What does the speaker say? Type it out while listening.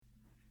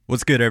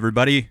What's good,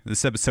 everybody?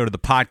 This episode of the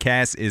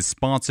podcast is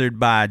sponsored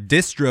by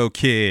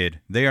DistroKid.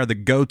 They are the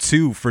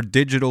go-to for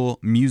digital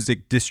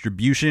music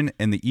distribution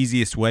and the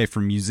easiest way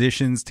for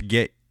musicians to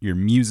get your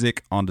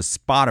music onto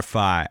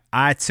Spotify,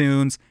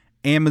 iTunes,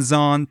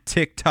 Amazon,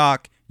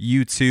 TikTok,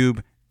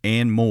 YouTube,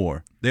 and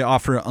more. They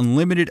offer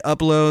unlimited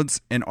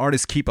uploads, and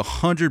artists keep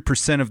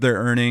 100% of their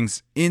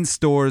earnings in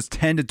stores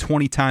 10 to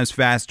 20 times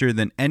faster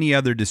than any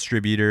other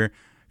distributor.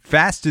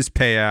 Fastest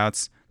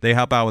payouts. They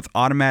help out with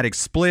automatic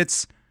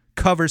splits,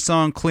 cover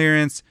song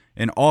clearance,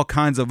 and all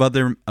kinds of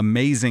other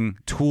amazing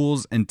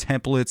tools and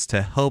templates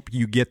to help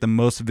you get the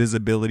most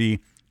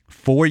visibility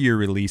for your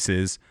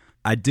releases.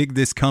 I dig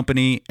this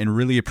company and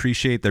really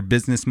appreciate their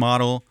business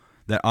model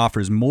that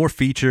offers more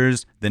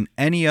features than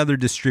any other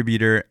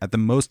distributor at the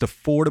most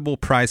affordable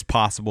price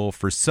possible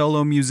for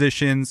solo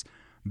musicians,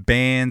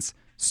 bands,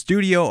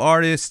 studio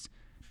artists,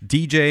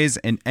 DJs,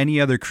 and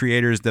any other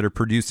creators that are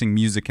producing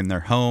music in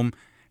their home.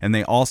 And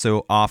they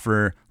also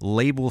offer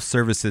label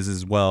services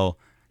as well.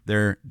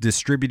 They're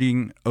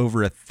distributing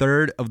over a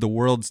third of the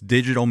world's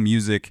digital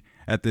music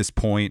at this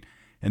point.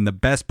 And the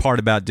best part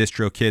about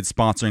DistroKid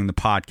sponsoring the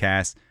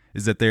podcast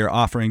is that they are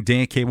offering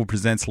Dan Cable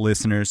Presents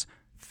listeners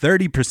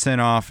 30%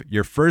 off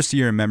your first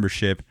year of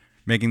membership,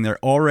 making their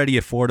already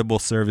affordable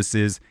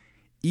services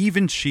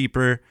even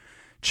cheaper.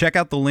 Check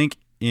out the link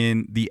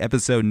in the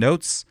episode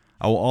notes.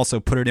 I will also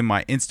put it in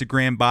my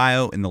Instagram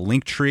bio in the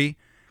link tree.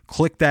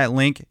 Click that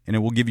link and it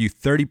will give you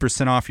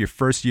 30% off your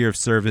first year of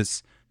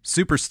service.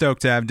 Super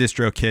stoked to have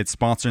DistroKid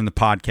sponsoring the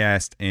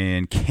podcast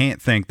and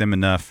can't thank them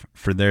enough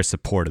for their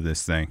support of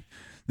this thing.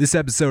 This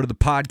episode of the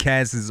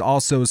podcast is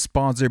also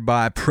sponsored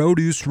by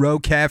Produce Row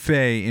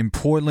Cafe in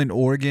Portland,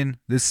 Oregon.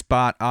 This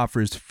spot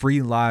offers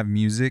free live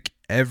music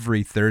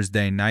every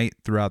Thursday night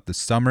throughout the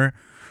summer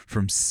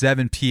from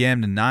 7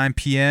 p.m. to 9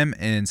 p.m.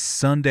 and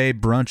Sunday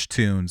brunch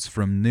tunes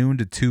from noon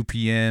to 2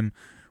 p.m.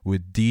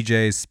 with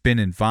DJs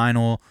spinning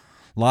vinyl.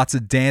 Lots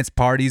of dance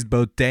parties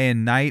both day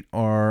and night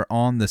are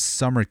on the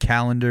summer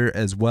calendar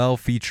as well,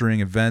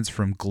 featuring events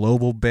from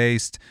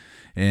Global-based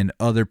and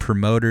other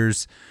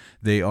promoters.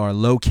 They are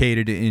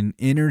located in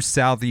inner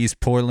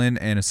southeast Portland,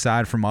 and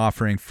aside from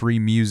offering free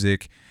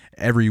music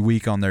every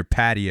week on their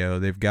patio,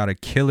 they've got a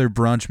killer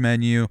brunch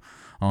menu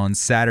on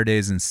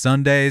Saturdays and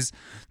Sundays.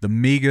 The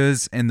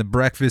migas and the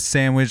breakfast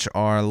sandwich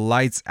are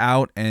lights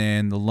out,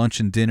 and the lunch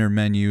and dinner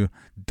menu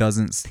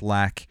doesn't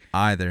slack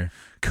either.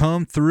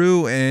 Come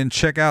through and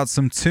check out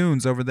some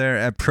tunes over there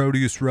at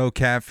Produce Row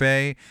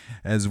Cafe,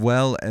 as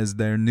well as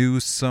their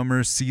new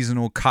summer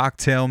seasonal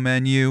cocktail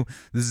menu.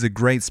 This is a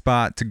great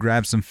spot to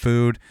grab some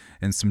food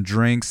and some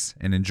drinks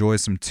and enjoy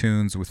some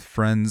tunes with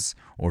friends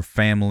or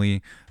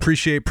family.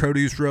 Appreciate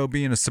Produce Row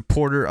being a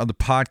supporter of the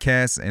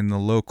podcast and the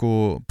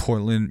local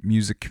Portland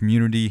music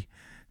community.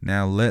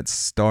 Now let's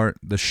start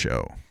the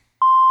show.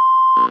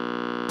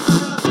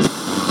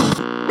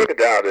 Looking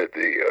down at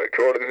the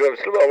corner of the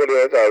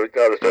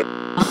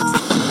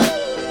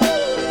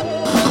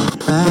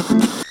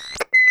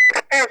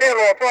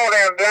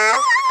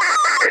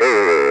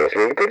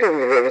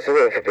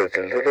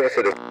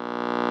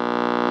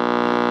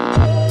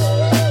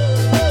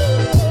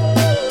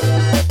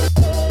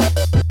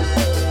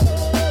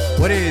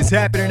What is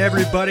happening,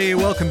 everybody?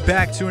 Welcome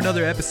back to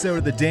another episode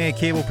of the Dan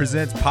Cable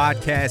Presents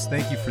podcast.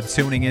 Thank you for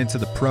tuning into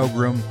the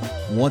program.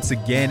 Once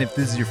again, if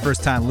this is your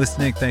first time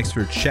listening, thanks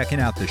for checking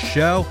out the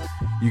show.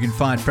 You can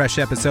find fresh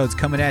episodes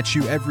coming at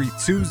you every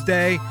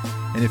Tuesday.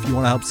 And if you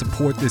want to help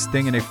support this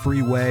thing in a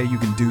free way, you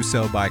can do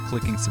so by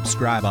clicking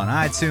subscribe on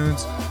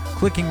iTunes,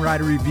 clicking write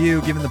a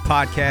review, giving the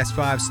podcast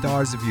 5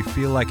 stars if you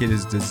feel like it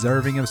is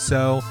deserving of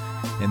so.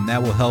 And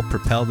that will help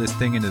propel this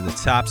thing into the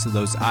tops of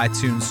those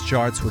iTunes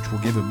charts, which will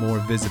give it more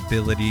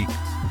visibility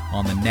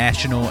on the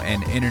national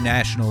and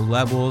international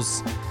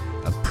levels.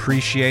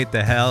 Appreciate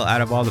the hell out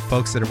of all the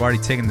folks that have already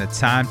taken the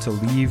time to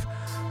leave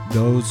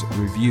those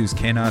reviews.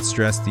 Cannot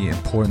stress the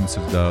importance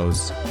of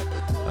those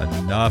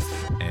enough.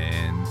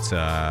 And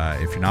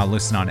if you're not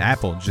listening on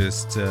Apple,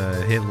 just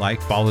hit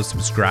like, follow,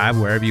 subscribe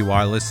wherever you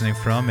are listening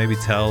from. Maybe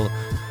tell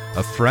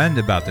a friend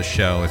about the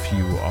show if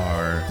you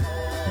are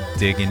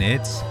digging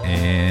it.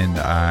 And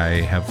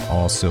I have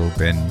also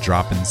been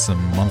dropping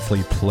some monthly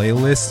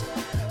playlists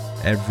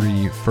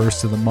every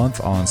first of the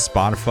month on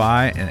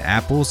Spotify and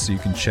Apple, so you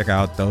can check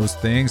out those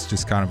things.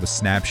 Just kind of a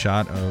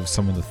snapshot of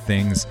some of the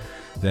things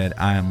that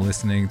I am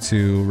listening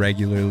to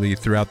regularly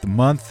throughout the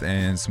month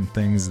and some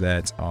things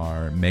that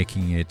are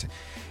making it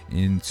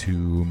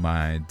into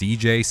my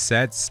DJ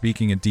sets.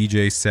 Speaking of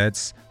DJ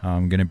sets,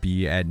 I'm going to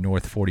be at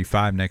North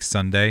 45 next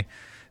Sunday.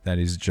 That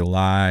is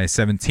July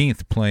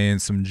 17th, playing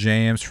some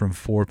jams from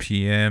 4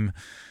 p.m.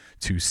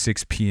 to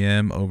 6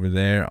 p.m. over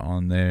there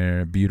on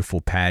their beautiful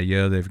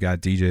patio. They've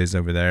got DJs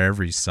over there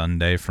every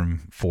Sunday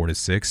from 4 to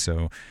 6,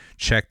 so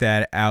check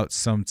that out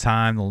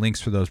sometime. The links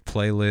for those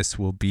playlists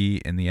will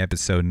be in the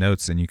episode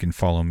notes, and you can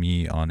follow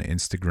me on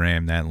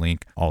Instagram. That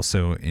link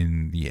also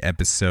in the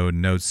episode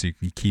notes, so you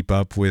can keep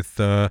up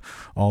with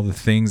all the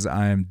things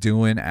I am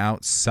doing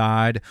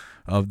outside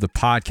of the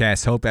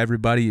podcast. Hope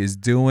everybody is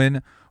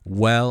doing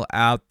well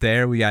out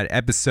there. We got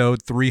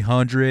episode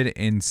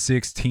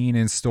 316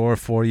 in store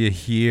for you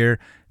here.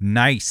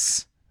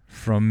 Nice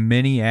from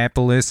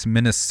Minneapolis,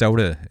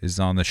 Minnesota is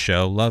on the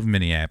show. Love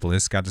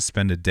Minneapolis. Got to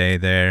spend a day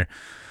there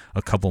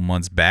a couple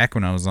months back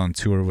when I was on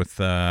tour with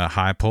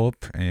High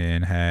Pulp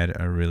and had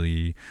a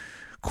really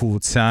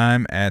cool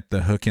time at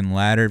the Hook and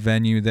Ladder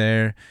venue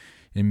there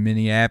in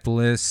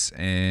Minneapolis.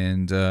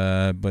 And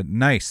but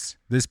nice.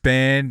 This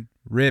band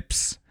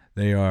rips.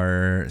 They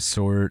are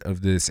sort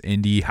of this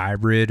indie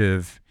hybrid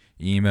of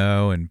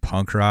emo and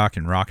punk rock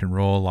and rock and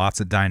roll, lots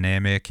of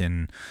dynamic,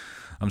 and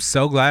I'm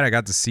so glad I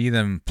got to see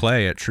them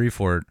play at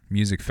Treefort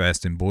Music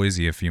Fest in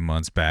Boise a few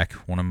months back.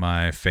 One of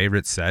my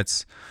favorite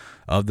sets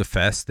of the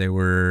fest. They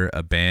were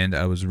a band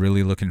I was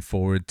really looking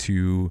forward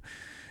to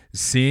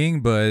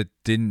seeing, but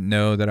didn't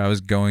know that I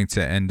was going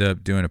to end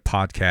up doing a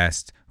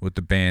podcast with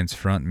the band's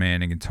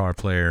frontman and guitar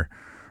player,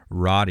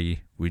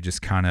 Roddy. We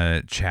just kind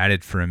of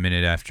chatted for a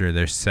minute after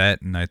their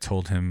set, and I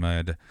told him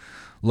I'd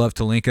love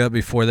to link up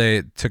before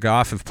they took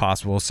off if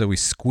possible, so we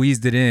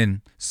squeezed it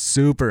in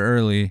super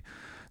early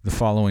the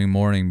following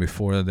morning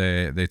before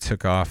they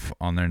took off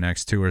on their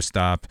next tour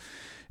stop.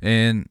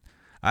 And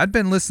I'd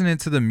been listening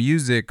to the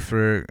music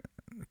for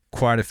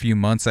quite a few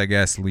months, I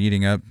guess,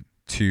 leading up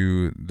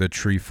to the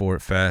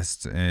Treefort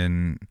Fest,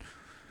 and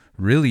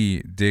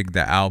really dig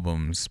the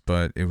albums,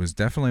 but it was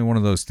definitely one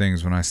of those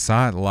things when I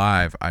saw it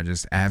live, I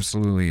just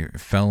absolutely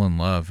fell in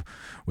love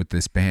with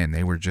this band.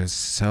 They were just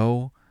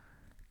so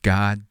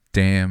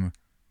goddamn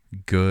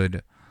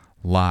good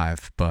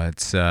live.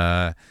 But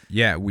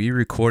yeah, we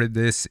recorded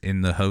this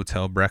in the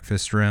hotel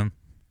breakfast room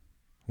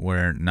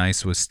where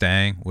Nice was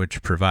staying,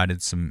 which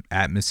provided some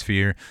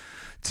atmosphere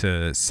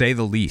to say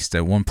the least.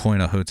 At one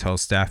point, a hotel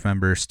staff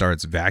member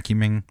starts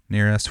vacuuming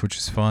near us, which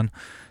is fun.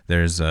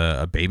 There's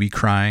a baby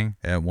crying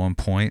at one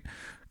point,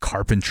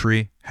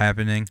 carpentry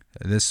happening.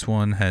 This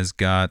one has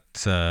got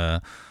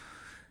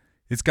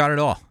it's got it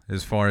all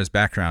as far as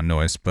background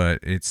noise, but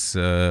it's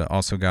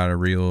also got a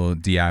real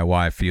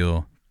DIY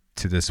feel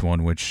to this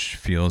one, which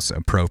feels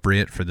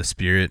appropriate for the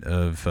spirit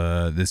of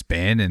this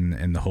band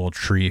and the whole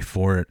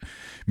Treefort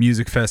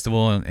Music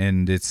Festival.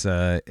 And it's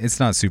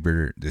not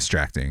super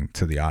distracting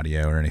to the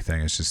audio or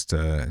anything. It's just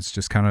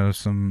kind of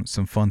some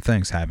fun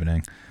things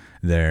happening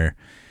there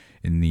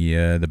in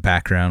the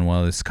background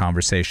while this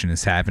conversation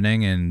is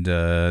happening. And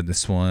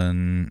this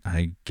one,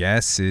 I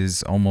guess,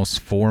 is almost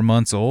 4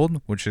 months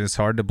old, which is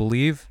hard to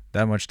believe.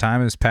 That much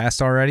time has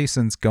passed already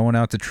since going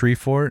out to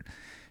Treefort.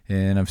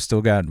 And I've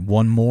still got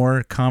one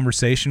more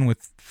conversation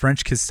with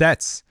French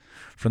Cassettes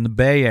from the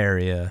Bay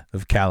Area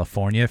of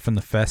California from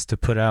the fest to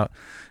put out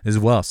as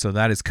well. So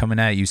that is coming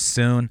at you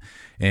soon.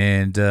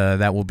 And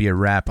that will be a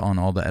wrap on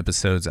all the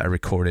episodes I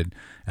recorded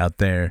out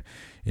there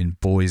in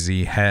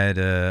Boise. Had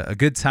a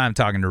good time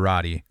talking to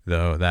Roddy,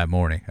 though, that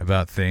morning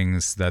about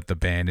things that the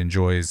band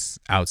enjoys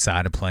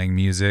outside of playing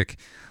music,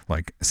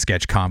 like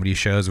sketch comedy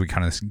shows. We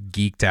kind of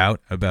geeked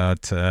out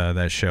about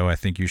that show, I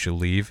Think You Should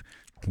Leave,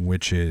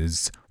 which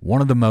is one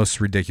of the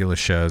most ridiculous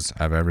shows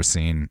I've ever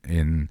seen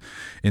in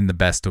the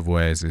best of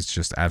ways. It's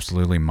just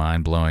absolutely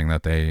mind-blowing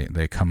that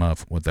they come up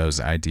with those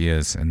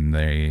ideas and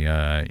they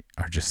are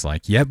just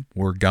like, yep,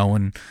 we're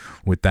going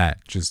with that.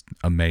 Just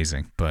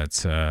amazing.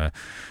 But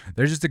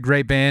they're just a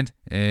great band,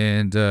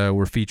 and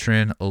we're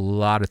featuring a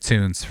lot of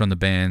tunes from the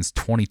band's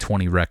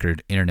 2020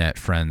 record, Internet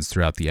Friends,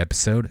 throughout the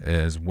episode,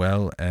 as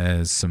well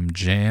as some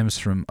jams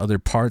from other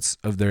parts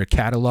of their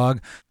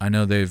catalog. I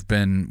know they've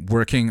been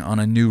working on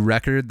a new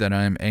record that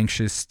I'm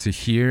anxious to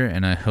hear,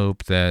 and I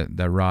hope that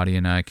Roddy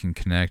and I can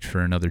connect for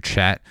another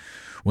chat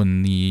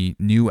when the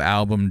new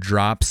album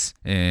drops.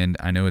 And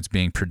I know it's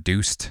being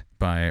produced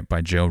by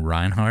Joe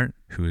Reinhardt,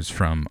 who is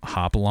from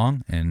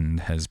Hopalong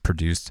and has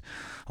produced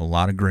a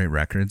lot of great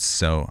records.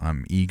 So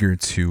I'm eager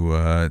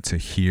to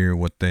hear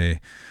what they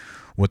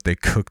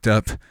cooked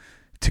up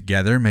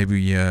together.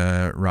 Maybe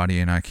Roddy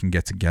and I can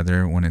get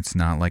together when it's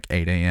not like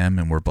 8 a.m.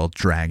 and we're both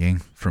dragging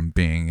from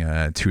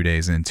being 2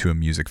 days into a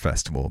music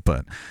festival.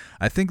 But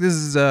I think this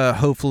is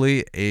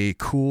hopefully a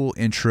cool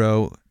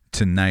intro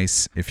to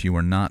Nice if you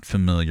are not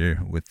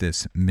familiar with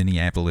this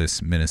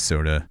Minneapolis,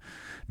 Minnesota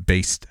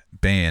based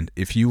band.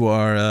 If you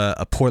are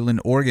a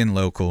Portland, Oregon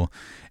local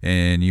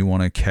and you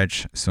want to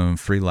catch some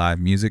free live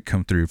music,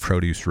 come through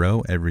Produce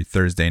Row every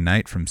Thursday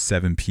night from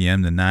 7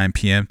 p.m. to 9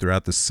 p.m.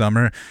 throughout the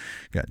summer.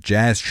 Got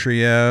jazz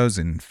trios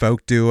and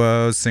folk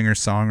duos,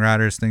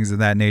 singer-songwriters, things of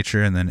that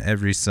nature. And then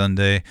every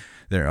Sunday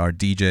there are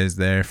DJs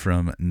there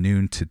from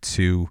noon to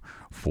 2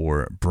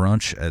 for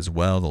brunch as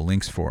well. The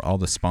links for all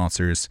the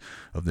sponsors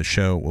of the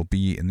show will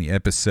be in the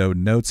episode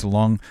notes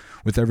along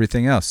with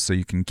everything else, so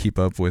you can keep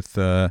up with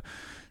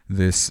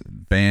this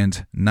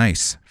band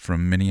Nice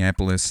from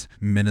Minneapolis,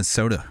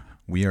 Minnesota.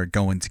 We are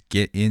going to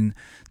get into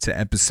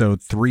episode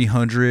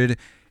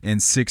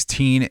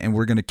 316, and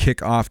we're going to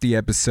kick off the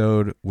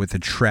episode with a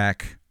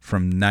track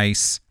from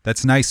Nice.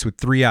 That's Nice with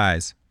 3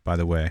 eyes, by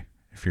the way,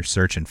 if you're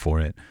searching for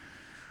it.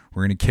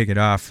 We're going to kick it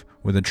off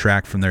with a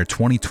track from their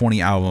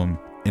 2020 album,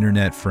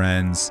 Internet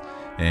Friends,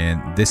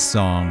 and this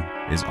song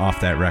is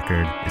off that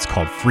record. It's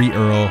called Free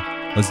Earl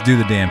Let's do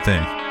the damn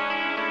thing.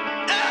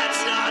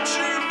 It's not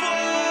your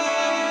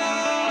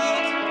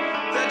fault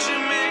that you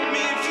make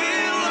me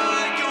feel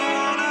like I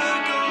wanna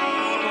go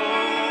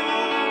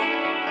home.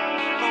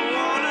 I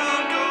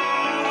wanna go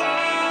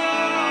home.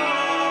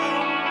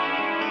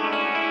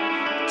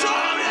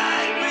 Don't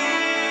hate me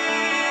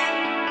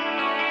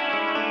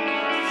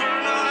for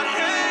not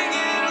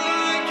hanging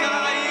like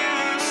I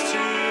used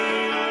to.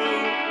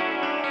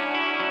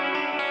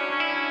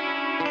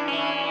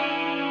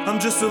 I'm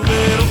just a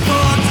little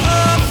fucked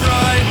up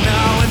right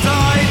now, and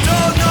I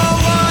don't know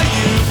why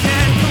you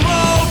can't come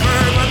over,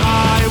 but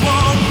I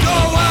won't go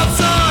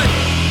outside.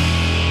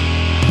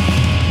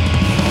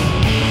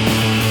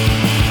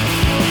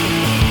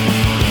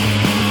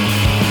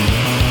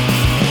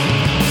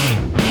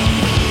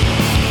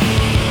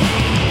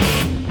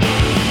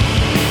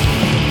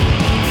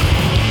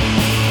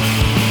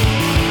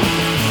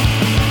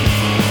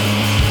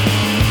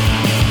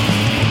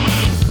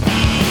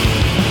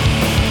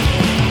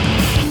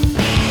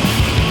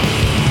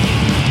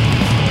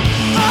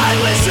 I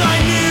wish I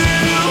knew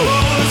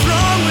what was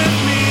wrong with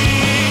me.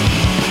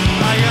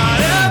 I got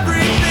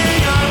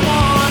everything I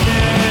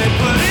wanted,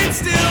 but it's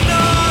still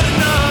not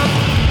enough.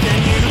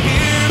 Can you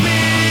hear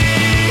me?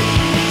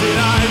 Did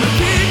I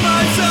repeat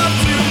myself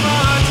too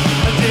much?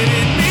 I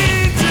didn't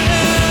mean to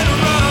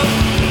interrupt.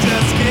 I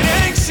just get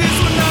anxious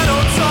when I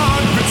don't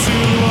talk for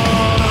too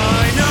long.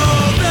 I know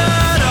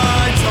that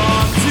I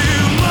talk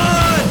too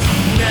much.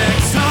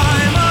 Next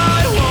time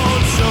I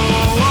won't show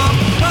up.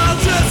 I'll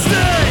just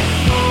stay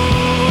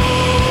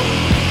home.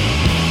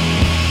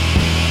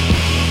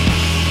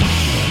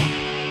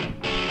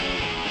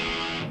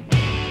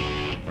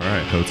 All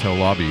right, hotel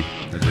lobby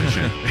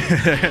edition.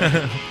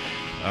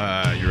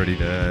 You ready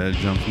to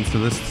jump into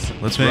this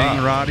Let's thing,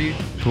 rock. Roddy?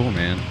 Cool,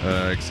 man.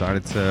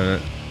 Excited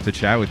to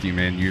chat with you,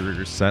 man.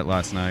 Your set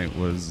last night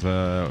was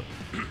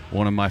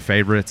one of my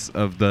favorites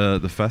of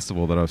the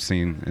festival that I've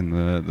seen in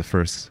the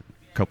first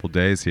couple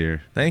days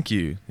here. Thank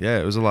you. Yeah,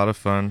 it was a lot of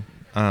fun.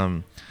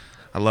 I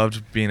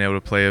loved being able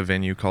to play a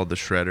venue called the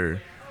Shredder.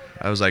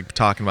 I was like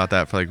talking about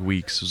that for like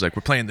weeks. It was like,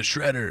 we're playing the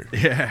Shredder.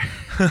 Yeah,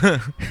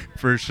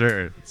 for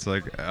sure. It's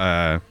like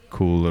a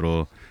cool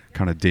little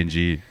kind of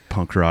dingy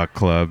punk rock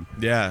club.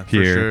 Yeah, for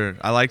Here. sure.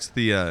 I liked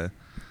the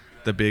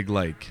big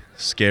like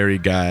scary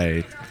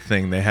guy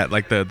thing they had,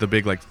 like the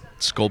big like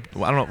I don't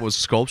know, it was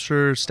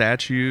sculpture,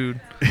 statue,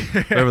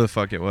 whatever the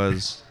fuck it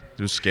was.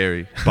 It was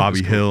scary. Bobby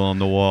It was cool. Hill on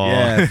the wall.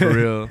 Yeah, for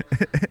real.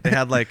 They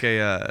had like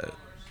a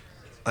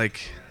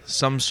like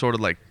some sort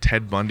of like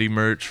Ted Bundy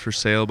merch for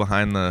sale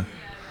behind the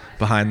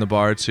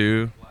bar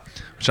too,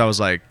 which I was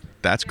like,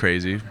 that's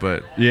crazy.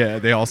 But Yeah,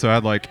 they also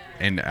had like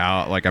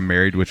a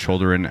Married with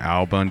Children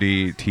Al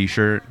Bundy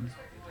T-shirt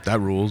that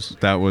rules.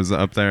 that was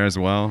up there as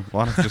well. A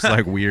lot of just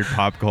like weird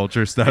pop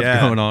culture stuff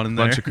going on in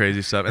there. Bunch of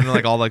crazy stuff, and then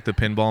like all like the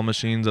pinball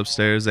machines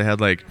upstairs. They had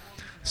like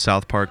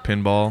South Park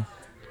pinball,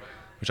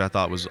 which I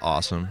thought was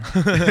awesome.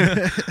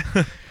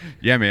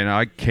 Yeah, man.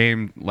 I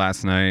came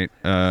last night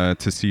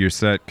to see your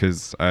set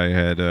because I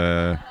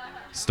had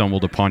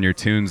stumbled upon your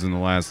tunes in the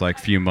last like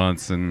few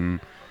months and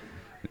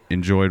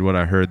enjoyed what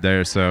I heard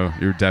there. So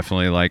you're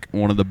definitely like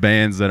one of the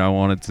bands that I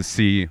wanted to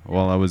see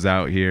while I was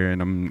out here, and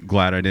I'm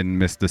glad I didn't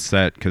miss the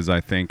set because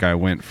I think I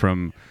went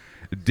from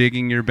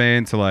digging your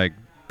band to like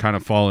kind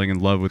of falling in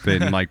love with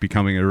it and like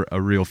becoming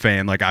a real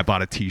fan. Like I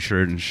bought a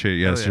T-shirt and shit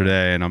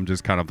yesterday, and I'm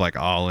just kind of like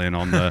all in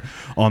on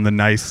the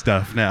nice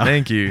stuff now.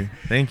 Thank you.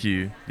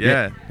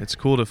 Yeah, it's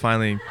cool to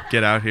finally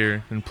get out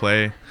here and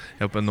play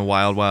up in the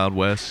wild, wild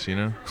west. You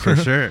know, For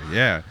sure,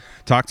 yeah.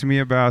 Talk to me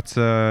about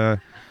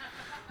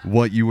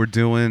what you were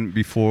doing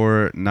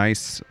before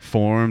Nice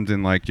formed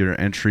and like your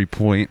entry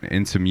point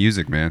into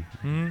music, man.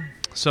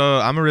 So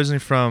I'm originally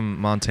from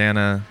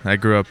Montana. I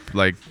grew up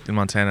like in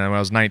Montana. When I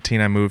was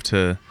 19, I moved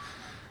to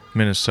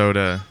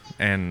Minnesota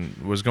and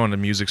was going to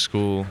music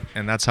school,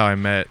 and that's how I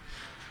met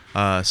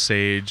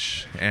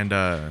Sage and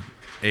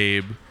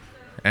Abe,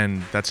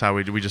 and that's how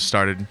we just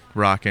started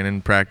rocking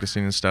and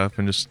practicing and stuff,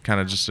 and just kind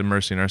of just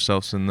immersing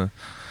ourselves in the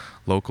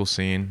local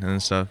scene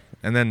and stuff.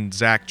 And then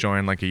Zach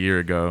joined like a year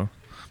ago,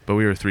 but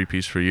we were a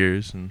three-piece for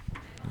years. And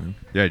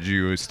Yeah, did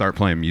you start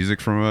playing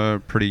music from a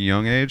pretty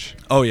young age?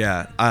 oh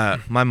yeah,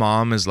 my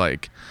mom is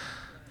like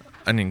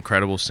an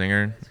incredible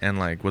singer and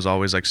like was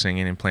always like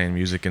singing and playing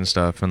music and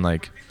stuff, and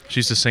like she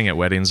used to sing at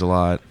weddings a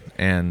lot.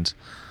 And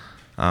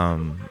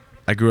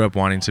I grew up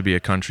wanting to be a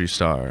country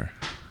star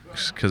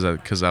because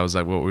that was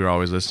like what we were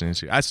always listening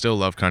to. I still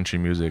love country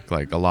music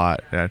like a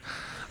lot.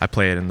 I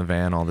play it in the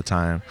van all the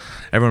time.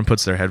 Everyone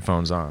puts their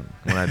headphones on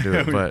when I do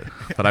it,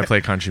 but I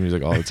play country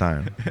music all the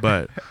time.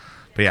 But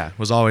yeah,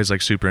 was always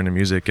like super into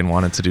music and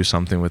wanted to do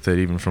something with it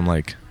even from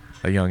like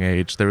a young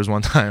age. There was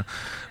one time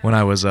when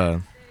I was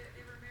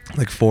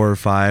like 4 or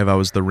 5, I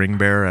was the ring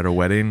bearer at a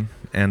wedding,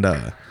 and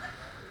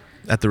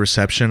at the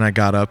reception, I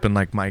got up and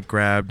like mic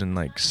grabbed and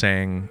like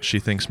sang "She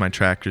Thinks My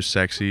Tractor's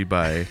Sexy"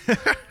 by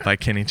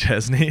Kenny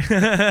Chesney.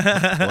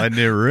 Letting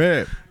it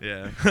rip.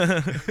 Yeah.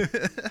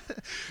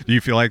 Do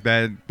you feel like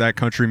that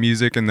country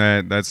music and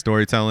that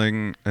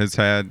storytelling has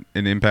had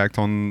an impact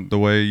on the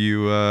way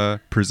you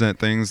present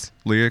things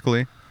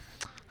lyrically?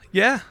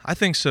 Yeah, I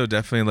think so.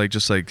 Definitely, like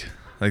just like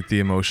the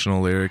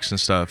emotional lyrics and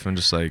stuff, and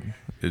just like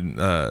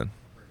the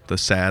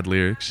sad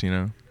lyrics.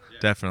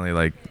 Definitely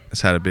like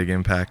it's had a big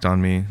impact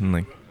on me. And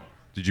like,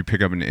 did you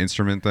pick up an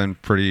instrument then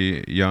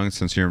pretty young,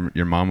 since your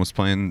mom was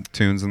playing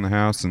tunes in the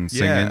house and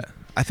singing? yeah,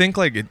 I think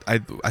like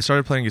I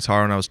started playing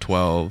guitar when I was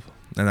 12,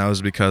 and that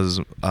was because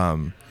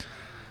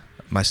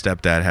my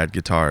stepdad had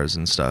guitars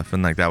and stuff,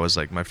 and like that was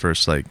like my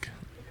first like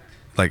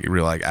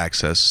real like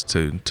access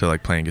to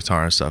like playing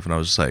guitar and stuff, and I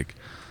was just like,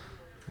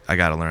 I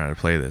gotta learn how to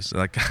play this.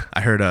 Like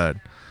I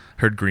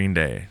heard Green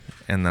Day,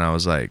 and then I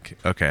was like,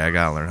 okay, I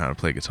gotta learn how to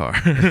play guitar.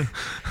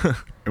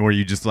 Were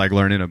you just like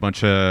learning a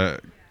bunch of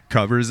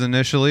covers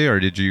initially, or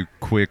did you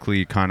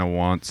quickly kind of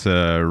want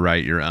to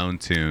write your own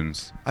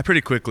tunes? I pretty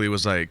quickly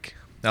was like,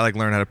 I like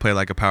learned how to play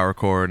like a power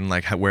chord and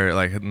like where it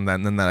like, and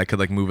then that I could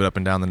like move it up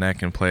and down the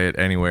neck and play it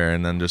anywhere,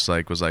 and then just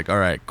like was like, all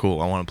right,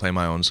 cool, I want to play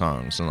my own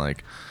songs, and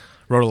like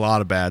wrote a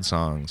lot of bad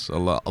songs, a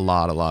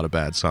lot of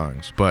bad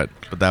songs, but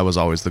that was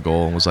always the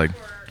goal, was like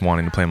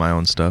wanting to play my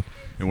own stuff.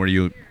 And were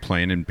you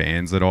playing in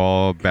bands at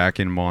all back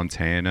in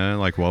Montana?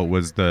 Like, what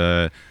was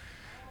the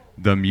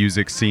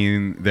music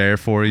scene there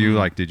for you?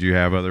 Like, did you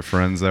have other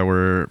friends that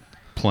were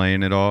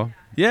playing at all?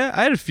 Yeah,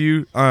 I had a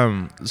few.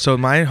 So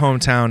my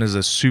hometown is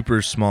a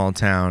super small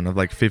town of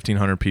like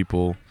 1,500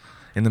 people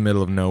in the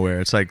middle of nowhere.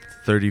 It's like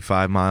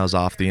 35 miles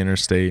off the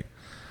interstate,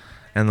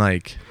 and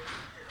like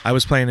I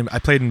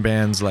played in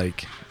bands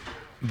like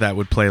that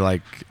would play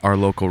like our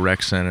local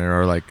rec center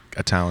or like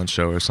a talent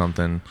show or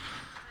something,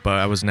 but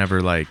I was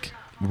never like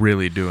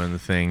really doing the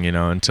thing,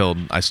 until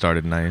I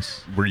started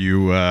Nice. Were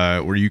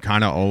you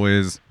kind of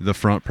always the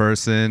front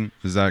person?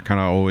 Is that kind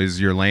of always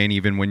your lane,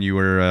 even when you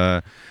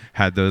were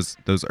had those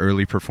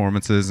early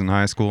performances in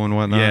high school and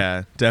whatnot?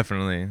 Yeah,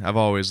 definitely. I've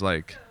always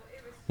like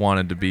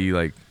wanted to be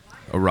like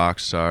a rock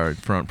star,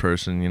 front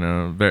person.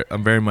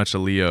 I'm very much a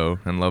Leo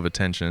and love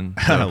attention.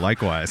 So.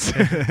 Likewise.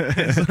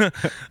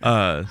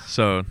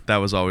 So that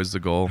was always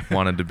the goal.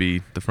 Wanted to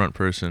be the front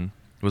person.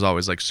 Was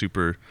always like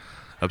super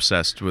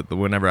obsessed with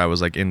whenever I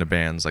was like into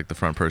bands, like the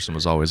front person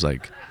was always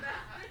like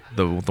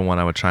the one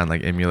I would try and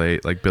like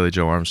emulate, like Billy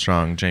Joe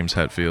Armstrong, James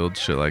Hetfield,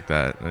 shit like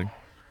that. Like,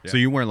 so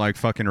you weren't like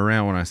fucking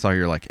around when I saw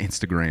your like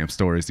Instagram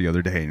stories the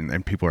other day,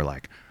 and people are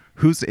like,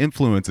 whose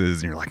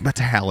influences? And you're like,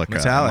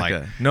 Metallica.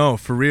 Like, no,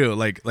 for real.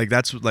 Like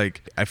that's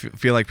like I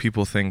feel like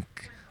people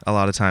think a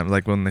lot of times,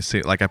 like when they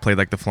say like I played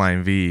like the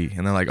Flying V,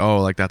 and they're like, oh,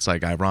 like that's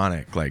like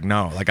ironic. Like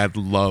no, like I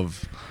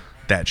love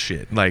that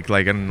shit. Like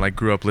and like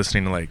grew up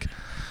listening to like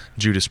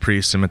Judas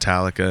Priest and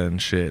Metallica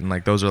and shit, and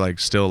like those are like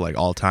still like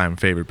all-time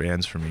favorite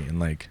bands for me, and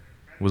like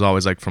was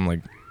always like from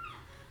like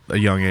a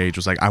young age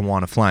was like I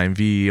want a Flying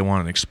V, I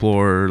want an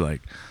Explorer,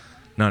 like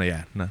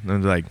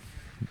like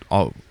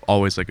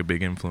always like a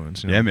big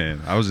influence. Yeah,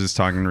 man. I was just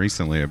talking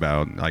recently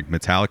about like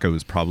Metallica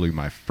was probably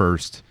my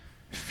first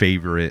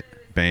favorite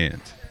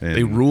band. And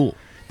they rule.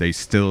 They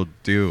still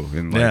do,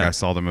 and like Yeah. I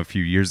saw them a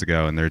few years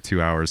ago, and their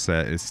 2-hour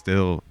set is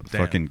still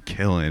fucking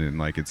killing, and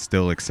like it's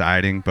still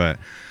exciting, but.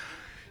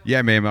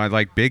 Yeah, man, my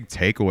like big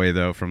takeaway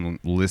though from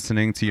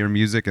listening to your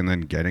music and then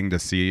getting to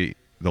see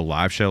the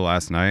live show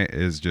last night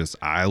is just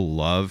I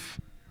love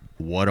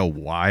what a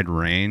wide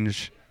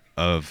range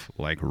of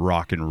like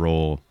rock and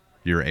roll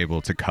you're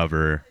able to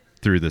cover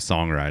through the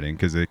songwriting,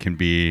 because it can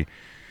be,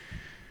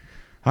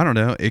 I don't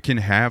know, it can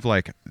have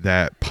like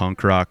that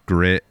punk rock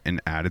grit and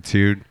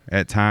attitude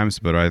at times,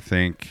 but I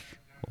think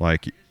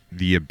like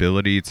the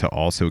ability to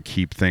also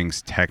keep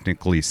things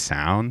technically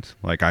sound.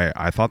 Like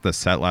I thought the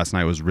set last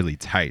night was really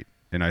tight.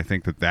 And I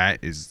think that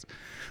is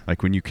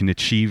like when you can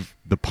achieve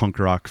the punk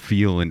rock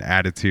feel and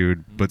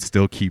attitude, but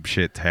still keep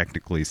shit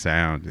technically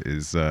sound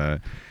is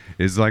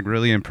like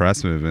really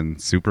impressive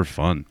and super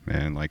fun,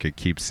 man. Like it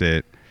keeps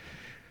it,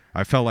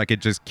 I felt like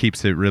it just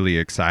keeps it really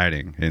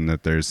exciting, in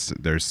that there's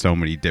so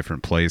many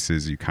different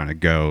places you kind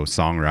of go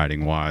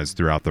songwriting wise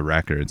throughout the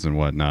records and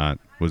whatnot.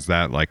 Was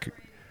that like,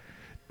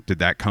 did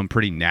that come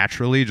pretty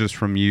naturally just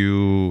from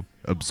you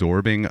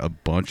absorbing a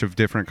bunch of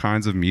different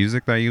kinds of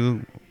music that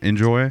you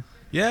enjoy?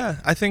 Yeah,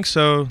 I think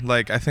so.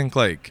 Like I think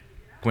like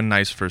when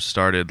Nice first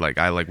started, like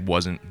I like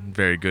wasn't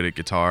very good at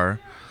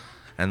guitar,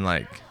 and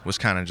like was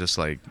kind of just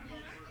like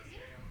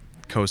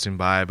coasting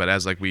by. But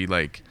as like we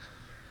like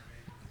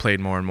played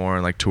more and more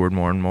and like toured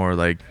more and more,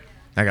 like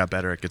I got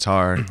better at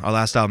guitar. Our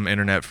last album,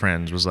 Internet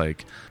Friends, was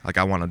like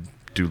I want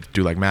to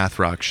do like math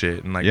rock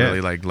shit and like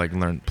really like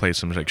learn play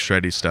some like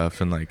shreddy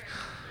stuff, and like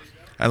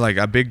I like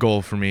a big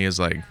goal for me is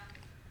like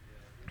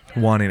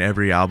wanting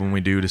every album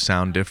we do to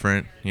sound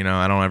different. I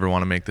don't ever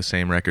want to make the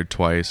same record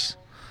twice.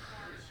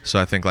 So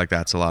I think like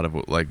that's a lot of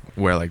like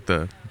where like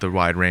the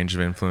wide range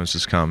of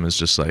influences come, is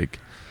just like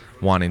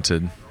wanting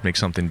to make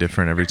something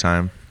different every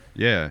time.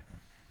 Yeah.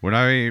 When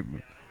I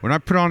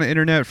put on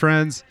Internet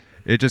Friends,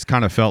 it just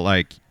kind of felt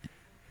like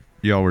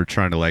y'all were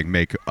trying to like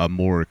make a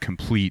more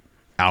complete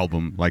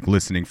album, like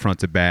listening front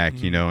to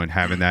back, you know, and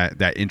having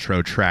that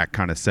intro track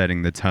kind of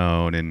setting the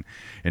tone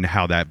and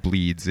how that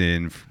bleeds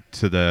in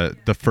to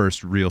the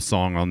first real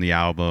song on the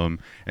album,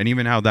 and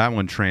even how that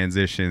one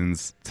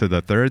transitions to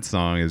the third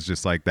song is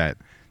just like that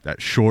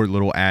short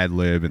little ad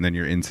lib, and then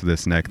you're into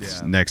this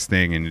next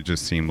thing, and it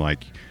just seemed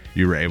like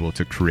you were able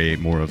to create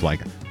more of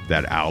like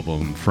that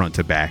album front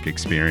to back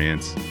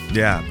experience.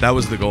 Yeah, that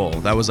was the goal.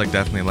 That was like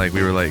definitely like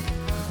we were like,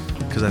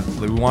 because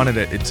we wanted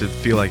it to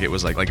feel like it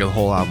was like a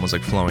whole album was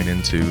like flowing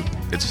into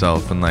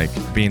itself, and like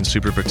being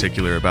super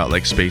particular about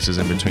like spaces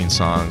in between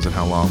songs and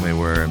how long they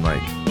were, and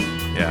like,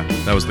 yeah,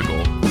 that was the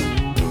goal.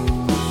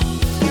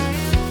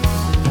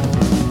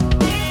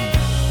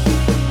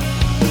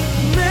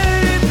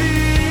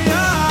 Maybe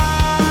I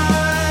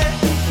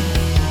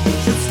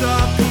should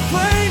stop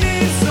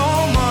complaining so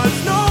much.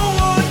 No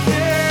one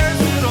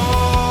cares at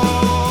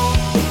all.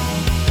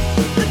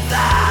 But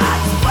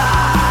that's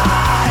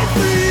fine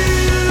for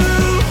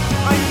you.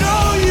 I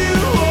know you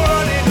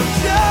wouldn't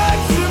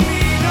object to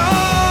me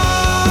not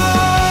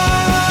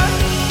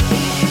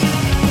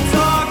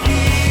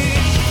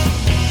talking.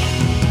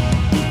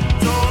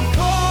 Don't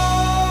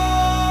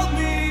call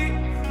me.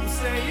 I'm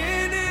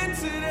staying in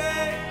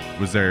today.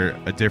 Was there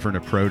a different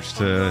approach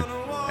to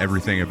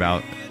everything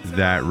about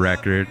that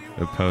record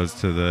opposed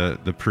to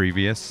the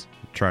previous?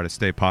 Try to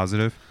stay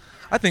positive?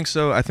 I think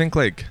so. I think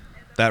like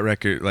that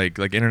record, like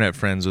Internet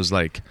Friends was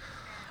like,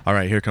 all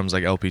right, here comes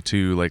like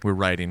LP2, like we're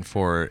writing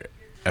for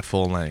a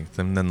full length,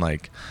 and then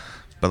like,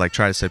 but like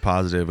Try to Stay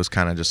Positive was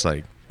kind of just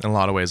like in a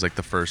lot of ways like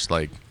the first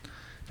like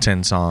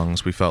 10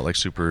 songs we felt like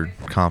super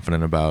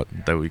confident about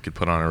that we could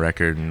put on a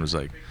record, and it was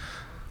like,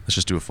 let's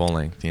just do a full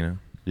length, you know?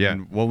 Yeah.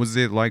 And what was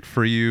it like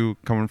for you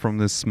coming from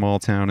this small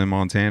town in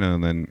Montana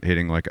and then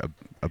hitting like a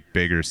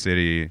bigger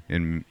city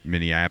in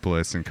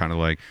Minneapolis, and kind of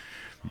like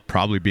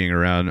probably being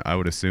around, I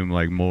would assume,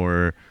 like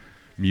more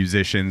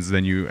musicians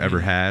than you ever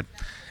had?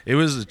 It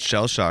was a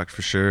shell shock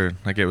for sure.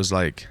 Like it was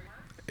like,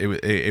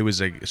 it was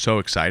like so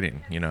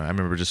exciting, you know? I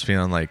remember just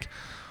feeling like,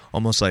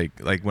 almost like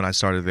when I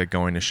started like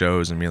going to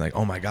shows and being like,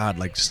 oh my God,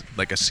 like just,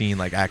 like a scene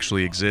like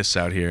actually exists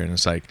out here. And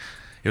it's like,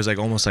 it was like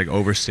almost like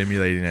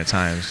overstimulating at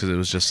times, because it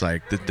was just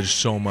like there's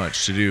so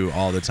much to do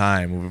all the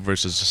time,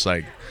 versus just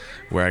like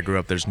where I grew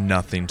up, there's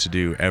nothing to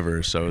do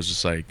ever. So it was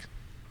just like,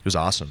 it was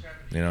awesome,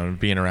 you know?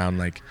 Being around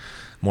like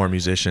more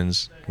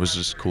musicians was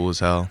just cool as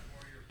hell.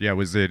 Yeah.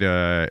 Was it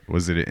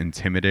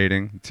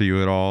intimidating to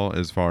you at all,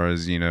 as far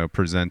as, you know,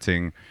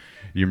 presenting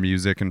your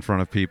music in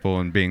front of people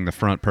and being the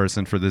front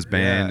person for this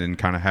band, and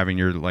kind of having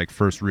your like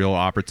first real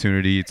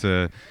opportunity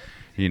to,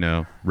 you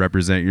know,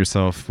 represent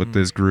yourself with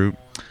this group?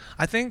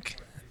 I think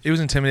it was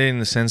intimidating in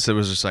the sense that it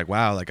was just like,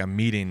 wow, like I'm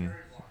meeting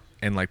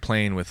and like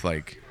playing with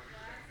like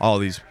all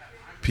these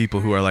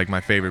people who are like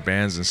my favorite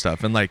bands and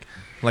stuff. And like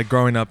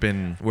growing up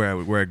in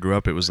where I grew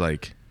up, it was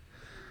like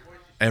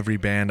every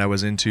band I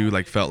was into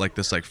like felt like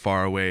this like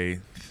far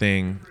away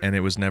thing, and it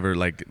was never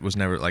like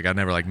I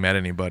never like met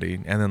anybody.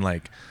 And then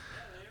like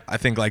I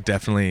think like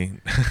definitely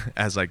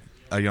as like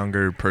a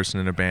younger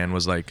person in a band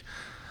was like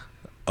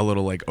a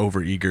little like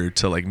overeager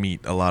to like meet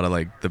a lot of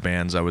like the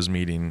bands I was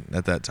meeting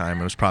at that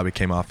time. It was probably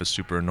came off as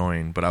super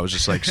annoying, but I was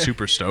just like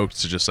super stoked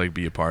to just like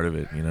be a part of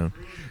it, you know?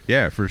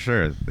 Yeah, for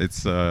sure.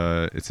 It's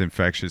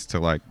infectious to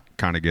like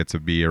kind of get to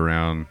be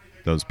around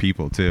those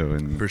people too,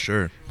 and For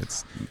sure.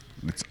 it's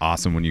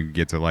awesome when you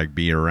get to like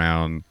be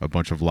around a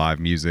bunch of live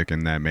music,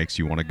 and that makes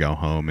you want to go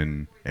home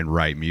and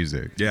write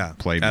music. Yeah,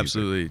 play music.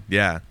 absolutely.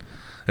 Yeah,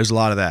 there's a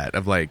lot of that,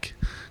 of like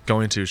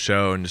going to a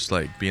show and just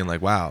like being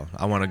like, wow,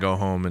 I want to go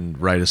home and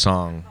write a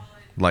song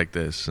like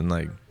this and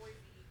like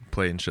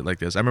play and shit like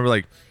this. I remember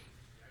like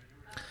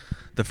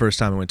the first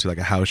time I went to like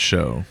a house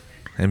show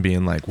and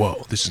being like,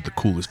 whoa, this is the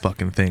coolest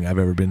fucking thing I've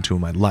ever been to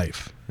in my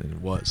life. And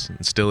it was, and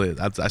it still is.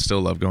 I still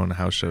love going to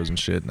house shows and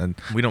shit, and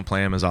we don't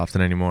play them as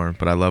often anymore,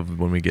 but I love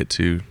when we get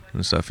to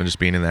and stuff, and just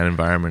being in that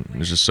environment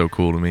is just so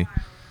cool to me.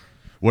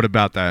 What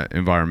about that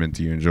environment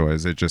do you enjoy?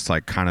 Is it just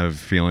like kind of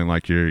feeling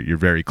like you're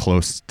very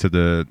close to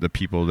the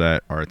people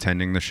that are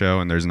attending the show,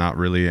 and there's not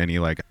really any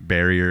like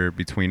barrier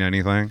between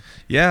anything?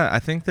 Yeah, I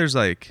think there's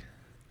like,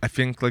 I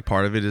think like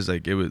part of it is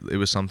like it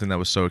was something that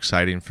was so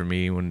exciting for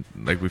me when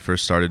like we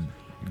first started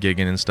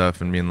gigging and stuff,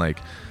 and being like,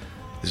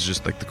 this is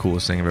just like the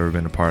coolest thing I've ever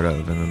been a part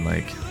of. And then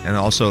like, and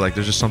also like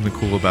there's just something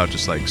cool about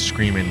just like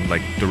screaming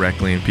like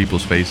directly in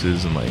people's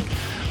faces and like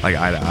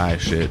eye to eye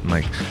shit, and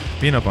like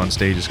being up on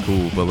stage is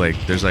cool, but like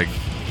there's like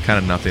kind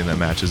of nothing that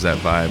matches that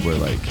vibe where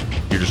like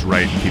you're just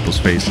right in people's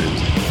faces.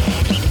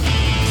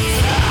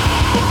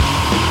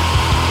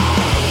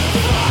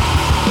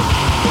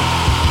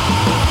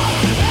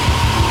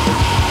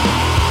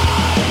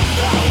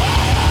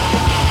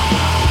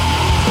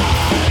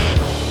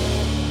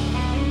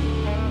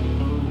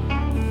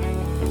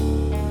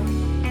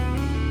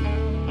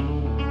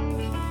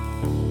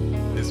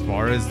 As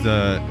far as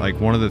the like,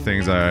 one of the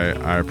things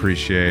I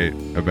appreciate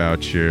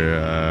about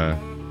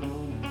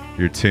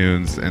your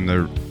tunes and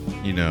the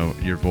you know,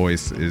 your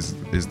voice is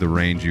the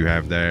range you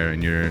have there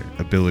and your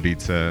ability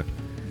to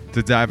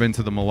dive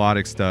into the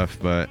melodic stuff,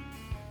 but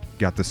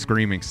got the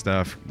screaming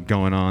stuff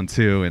going on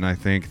too. And I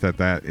think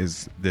that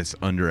is this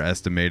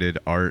underestimated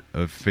art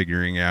of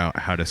figuring out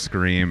how to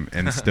scream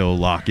and still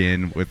lock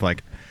in with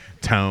like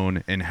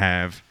tone and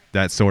have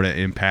that sort of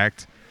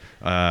impact.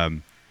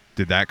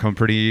 Did that come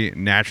pretty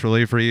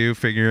naturally for you,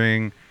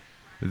 figuring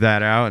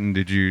that out? And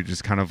did you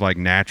just kind of like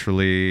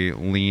naturally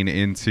lean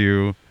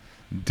into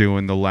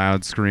doing the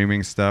loud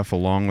screaming stuff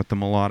along with the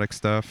melodic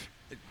stuff?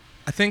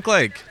 I think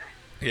like,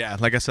 yeah,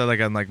 like I said,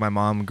 like I'm like my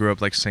mom grew up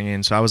like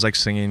singing, so I was like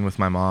singing with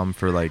my mom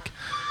for like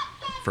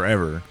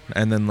forever.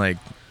 And then like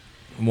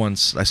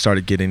once I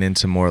started getting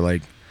into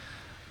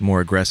more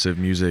aggressive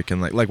music,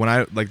 and like when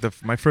I like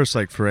my first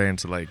like foray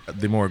into like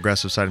the more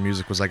aggressive side of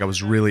music was like I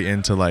was really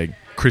into like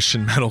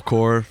Christian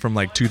metalcore from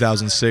like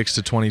 2006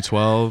 to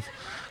 2012.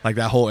 Like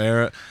that whole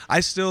era, I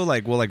still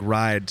like will like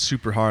ride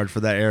super hard for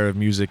that era of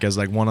music as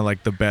like one of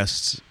like the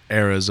best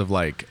eras of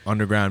like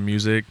underground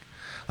music,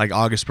 like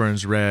August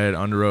Burns Red,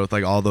 Under Oath,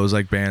 like all those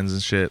like bands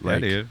and shit.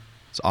 Like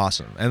it's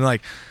awesome. And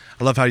like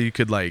I love how you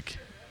could like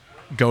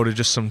go to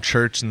just some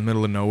church in the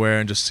middle of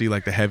nowhere and just see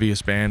like the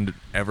heaviest band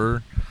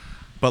ever.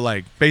 But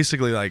like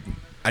basically like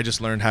I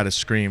just learned how to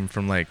scream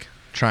from like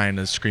trying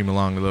to scream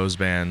along with those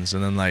bands,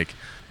 and then like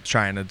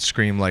trying to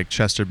scream like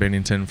Chester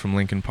Bennington from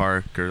Linkin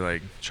Park, or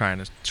like trying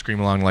to scream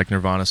along like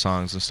Nirvana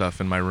songs and stuff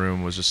in my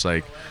room was just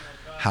like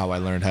how I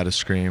learned how to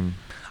scream.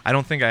 I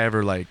don't think I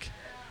ever like,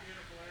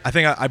 I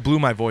think I blew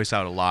my voice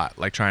out a lot,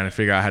 like trying to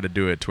figure out how to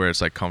do it to where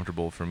it's like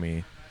comfortable for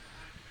me.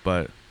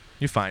 But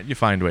you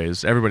find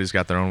ways. Everybody's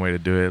got their own way to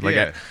do it. Like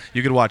Yeah.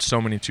 you could watch so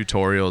many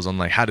tutorials on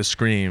like how to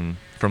scream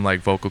from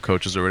like vocal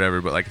coaches or whatever,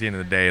 but like at the end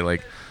of the day,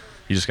 like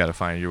you just got to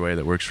find your way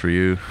that works for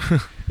you.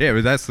 Yeah,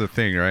 but that's the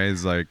thing, right?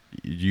 Is like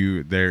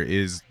there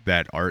is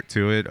that art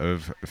to it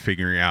of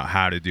figuring out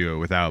how to do it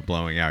without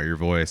blowing out your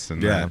voice,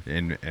 and Yeah.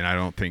 and I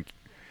don't think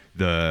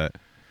the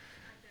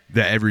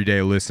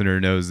everyday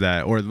listener knows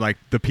that, or like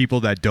the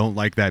people that don't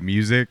like that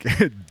music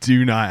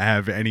do not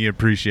have any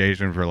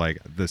appreciation for like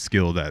the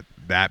skill that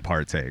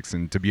part takes,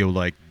 and to be able to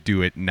like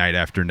do it night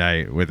after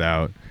night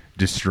without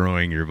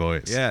destroying your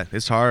voice. Yeah,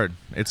 it's hard.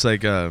 It's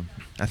like I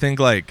think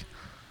like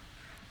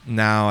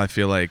now I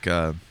feel like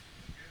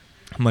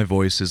my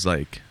voice is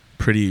like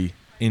pretty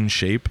in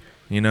shape,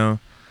 you know,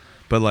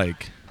 but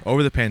like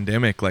over the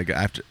pandemic, like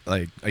after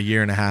like a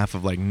year and a half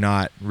of like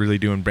not really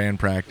doing band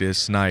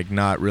practice,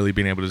 not really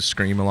being able to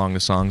scream along the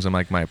songs in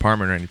like my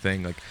apartment or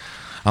anything, like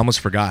I almost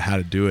forgot how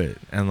to do it.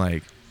 And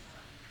like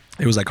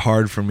it was like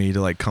hard for me to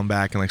like come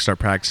back and like start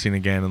practicing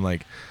again, and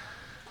like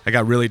I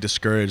got really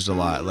discouraged a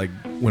lot, like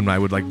when I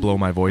would like blow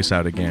my voice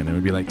out again. It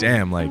would be like,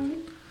 damn, like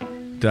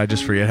did I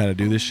just forget how to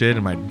do this shit?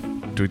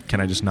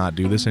 Can I just not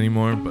do this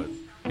anymore? But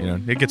you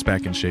know, it gets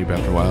back in shape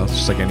after a while. It's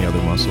just like any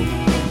other muscle.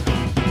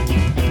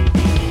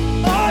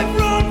 I've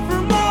run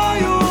for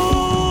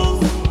miles,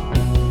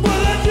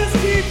 but I just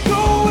keep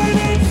going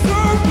in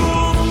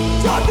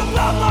circles. Talk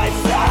about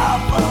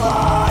myself a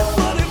lot,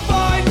 but if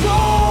I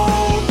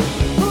don't,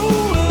 who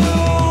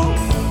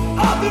will?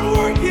 I've been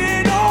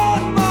working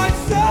on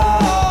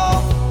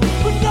myself,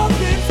 but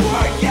nothing's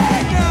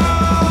working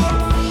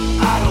out.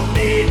 I don't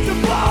need to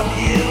bomb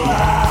you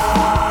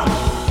out.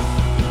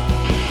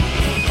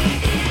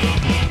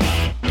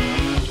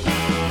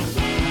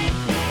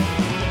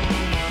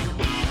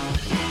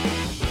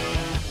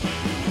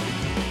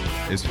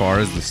 As far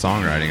as the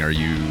songwriting, are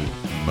you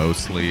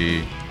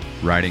mostly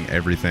writing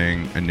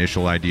everything,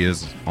 initial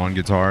ideas on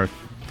guitar?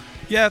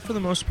 Yeah, for the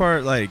most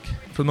part,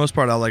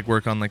 I'll like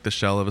work on like the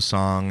shell of a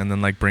song and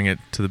then like bring it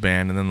to the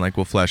band, and then like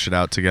we'll flesh it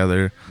out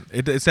together.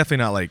 It's definitely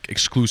not like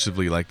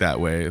exclusively like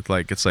that way.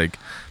 It's like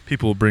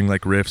people will bring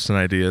like riffs and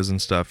ideas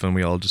and stuff, and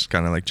we all just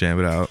kind of like jam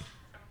it out.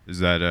 Is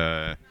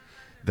that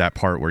that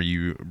part where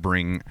you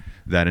bring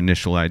that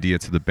initial idea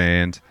to the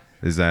band?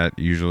 Is that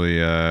usually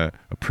a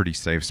pretty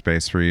safe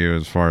space for you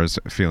as far as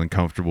feeling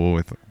comfortable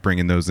with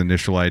bringing those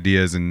initial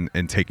ideas and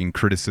taking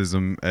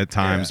criticism at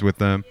times with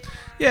them?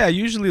 Yeah,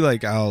 usually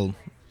like I'll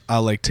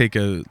like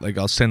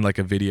I'll send like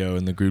a video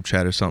in the group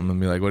chat or something and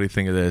be like, what do you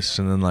think of this?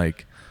 And then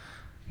like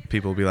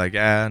people will be like,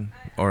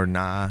 or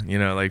nah, you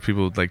know, like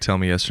people like tell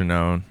me yes or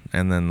no,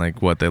 and then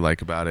like what they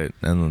like about it,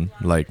 and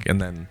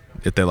then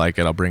if they like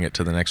it, I'll bring it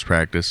to the next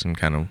practice and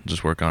kind of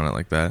just work on it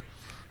like that.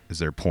 Is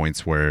there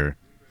points where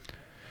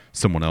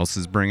someone else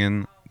is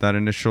bringing that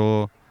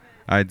initial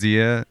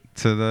idea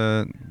to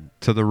the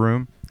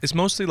room? It's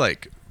mostly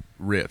like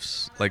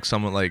riffs, like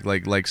someone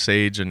like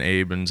Sage and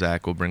Abe and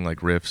Zach will bring like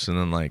riffs, and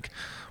then like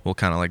we'll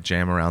kind of like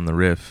jam around the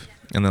riff,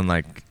 and then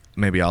like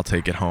maybe I'll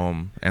take it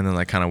home and then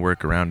like kind of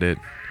work around it,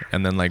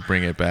 and then like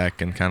bring it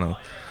back and kind of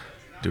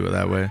do it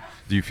that way.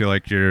 Do you feel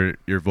like your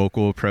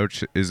vocal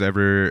approach is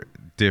ever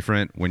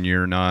different when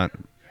you're not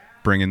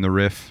bringing the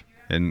riff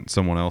and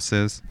someone else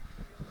is?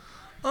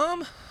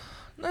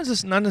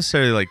 Not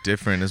necessarily like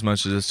different as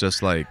much as it's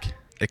just like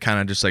it kind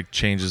of just like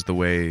changes the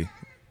way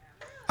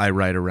I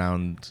write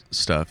around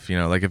stuff, you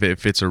know, like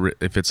if it's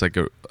like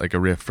a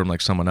riff from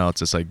like someone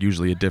else, it's like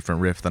usually a different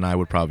riff than I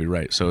would probably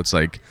write. So it's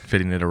like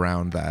fitting it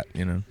around that,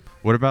 you know.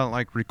 What about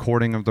like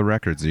recording of the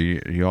records? Are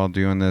you all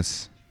doing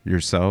this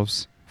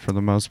yourselves for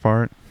the most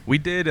part? We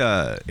did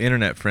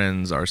Internet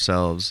Friends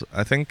ourselves,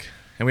 I think,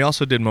 and we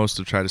also did most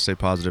of Try to Stay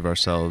Positive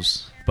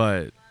ourselves.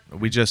 But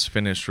we just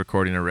finished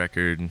recording a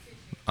record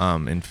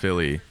in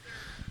Philly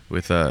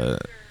with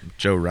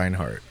Joe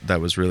Reinhardt.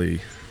 That was really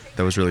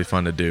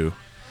fun to do.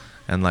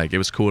 And like it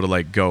was cool to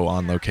like go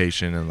on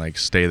location and like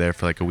stay there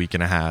for like a week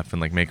and a half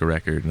and like make a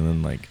record and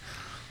then like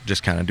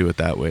just kind of do it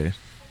that way.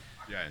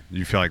 Yeah,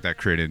 you feel like that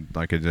created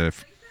like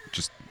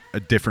just a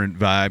different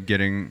vibe,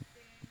 getting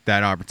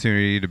that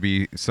opportunity to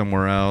be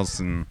somewhere else.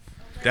 And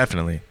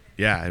definitely,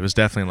 yeah, it was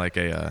definitely like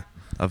a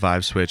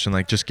vibe switch, and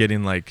like just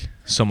getting like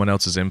someone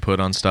else's input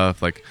on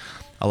stuff. Like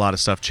a lot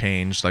of stuff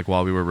changed like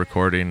while we were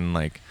recording, and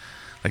like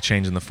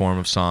changing the form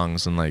of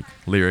songs and like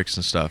lyrics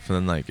and stuff. And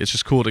then like it's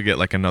just cool to get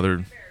like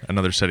another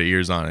set of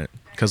ears on it,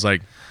 because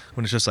like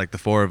when it's just like the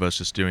four of us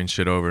just doing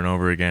shit over and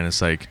over again,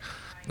 it's like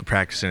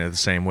practicing it the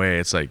same way.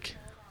 It's like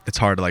it's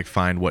hard to like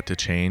find what to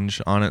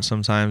change on it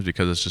sometimes,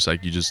 because it's just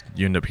like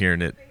you end up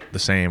hearing it the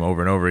same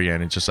over and over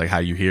again. It's just like how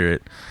you hear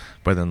it.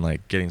 But then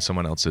like getting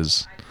someone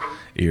else's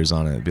ears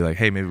on it, be like,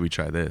 hey, maybe we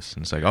try this,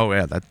 and it's like, oh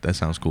yeah, that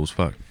sounds cool as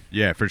fuck.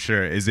 Yeah, for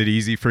sure. Is it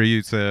easy for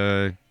you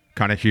to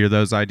kind of hear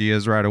those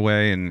ideas right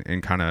away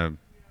and kind of,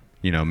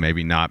 you know,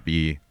 maybe not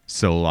be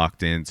so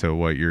locked into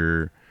what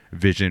your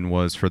vision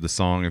was for the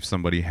song if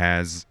somebody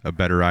has a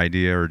better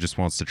idea or just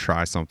wants to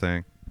try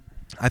something?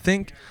 I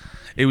think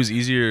it was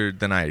easier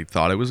than I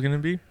thought it was going to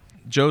be.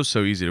 Joe's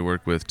so easy to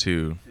work with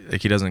too.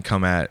 Like he doesn't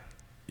come at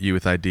you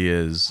with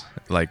ideas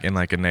like in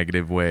like a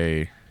negative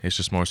way. It's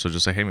just more so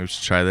just like, hey, maybe we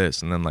should try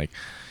this. And then like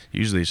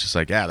usually it's just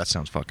like, yeah, that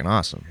sounds fucking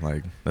awesome.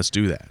 Like, let's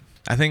do that.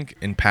 I think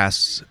in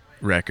past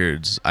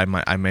records I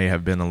may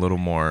have been a little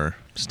more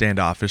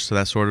standoffish to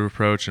that sort of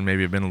approach, and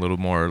maybe have been a little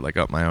more like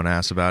up my own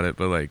ass about it.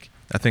 But like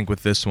I think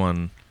with this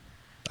one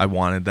I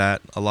wanted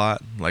that a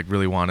lot, like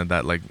really wanted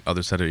that like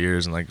other set of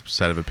ears and like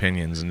set of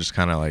opinions, and just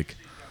kind of like,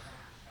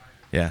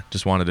 yeah,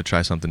 just wanted to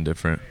try something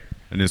different.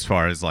 And as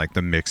far as like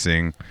the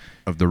mixing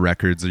of the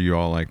records, are you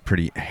all like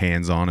pretty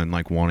hands-on and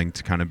like wanting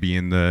to kind of be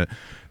in the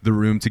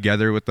room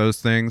together with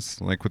those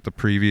things, like with the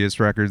previous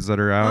records that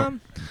are out?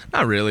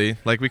 Not really.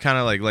 Like we kind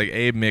of like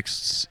Abe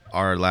mixed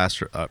our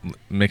last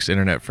mixed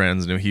Internet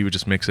Friends, and he would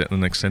just mix it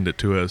and like send it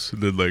to us.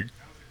 And then like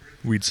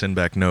we'd send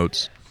back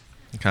notes,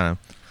 kind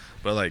of.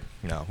 But like,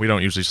 no, we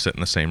don't usually sit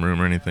in the same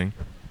room or anything.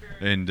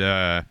 And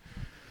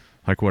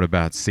like, what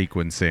about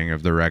sequencing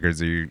of the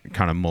records? Are you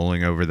kind of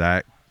mulling over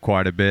that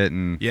quite a bit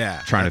and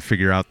trying to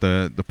figure out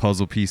the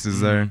puzzle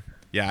pieces there?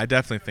 Yeah, I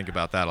definitely think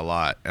about that a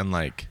lot, and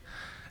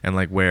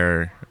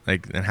where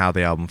like and how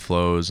the album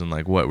flows, and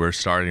like what we're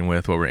starting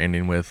with, what we're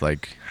ending with,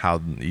 like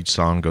how each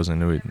song goes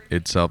into it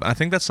itself. And I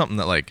think that's something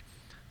that like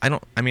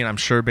I'm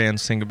sure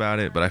bands think about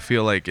it, but I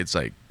feel like it's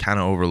like kind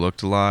of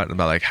overlooked a lot,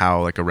 about like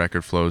how like a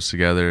record flows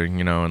together,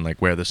 you know, and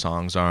like where the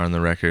songs are on the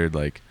record.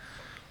 Like,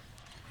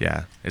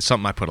 yeah, it's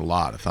something I put a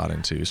lot of thought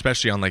into,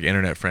 especially on like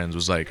Internet Friends.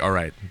 Was like, all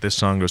right, this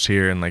song goes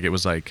here, and like it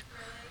was like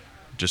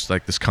just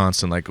like this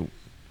constant like,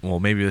 well,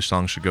 maybe this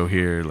song should go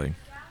here, like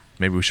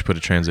maybe we should put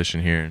a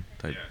transition here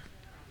type.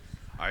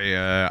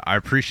 I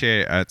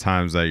appreciate at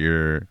times that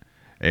you're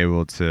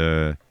able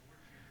to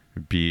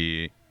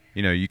be,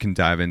 you know, you can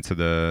dive into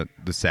the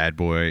sad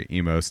boy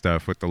emo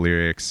stuff with the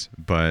lyrics,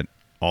 but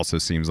also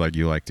seems like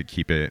you like to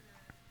keep it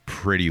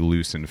pretty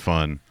loose and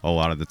fun a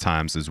lot of the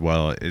times as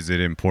well. Is it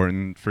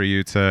important for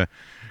you to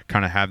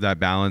kind of have that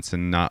balance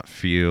and not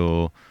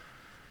feel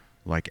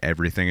like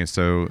everything is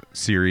so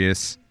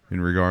serious in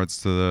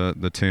regards to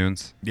the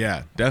tunes?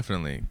 Yeah,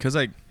 definitely. Because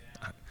like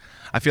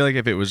I feel like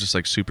if it was just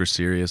like super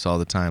serious all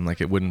the time,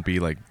 like it wouldn't be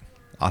like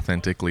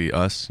authentically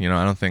us, you know.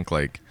 I don't think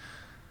like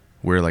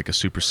we're like a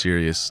super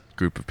serious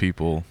group of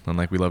people, and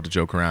like we love to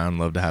joke around,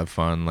 love to have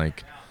fun,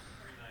 like,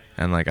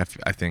 and like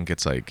I think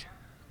it's like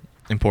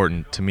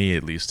important to me,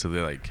 at least, to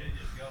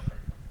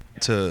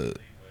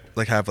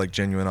have like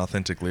genuine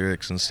authentic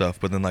lyrics and stuff,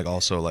 but then like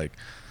also like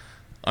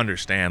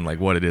understand like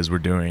what it is we're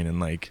doing, and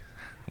like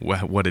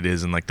what it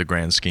is in like the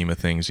grand scheme of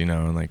things, you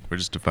know. And like we're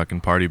just a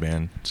fucking party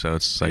band, so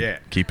it's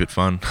like keep it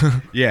fun.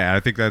 Yeah, I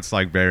think that's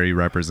like very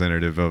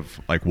representative of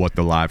like what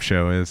the live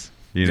show is.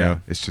 You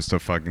know, it's just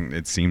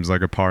it seems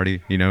like a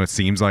party. You know, it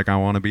seems like I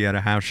want to be at a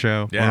house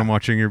show when I'm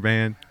watching your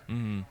band.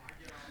 Mm-hmm.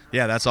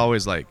 Yeah, that's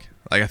always like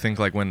I think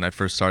like when I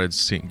first started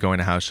going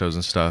to house shows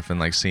and stuff, and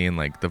like seeing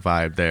like the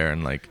vibe there,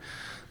 and like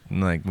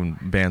when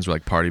bands were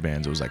like party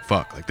bands, it was like,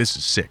 fuck, like this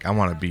is sick. I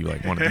want to be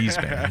like one of these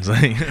bands.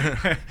 Like,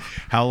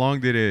 how long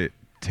did it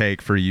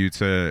take for you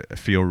to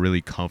feel really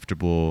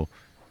comfortable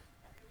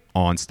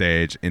on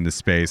stage in the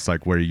space,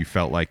 like where you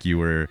felt like you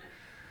were,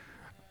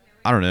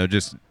 I don't know,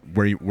 just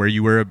where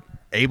you were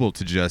able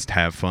to just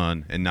have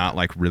fun and not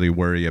like really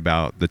worry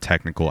about the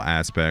technical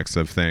aspects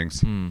of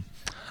things?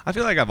 I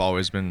feel like I've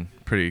always been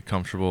pretty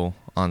comfortable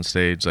on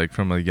stage, like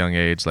from a young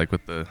age, like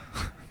with the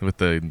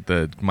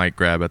mic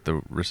grab at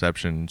the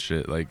reception and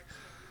shit. Like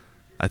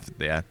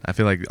I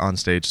feel like on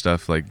stage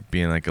stuff, like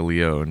being like a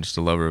Leo and just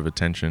a lover of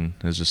attention,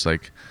 is just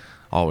like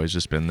always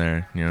just been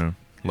there. You know,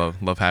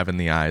 love having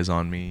the eyes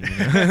on me. You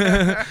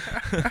know?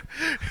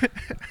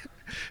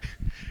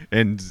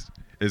 And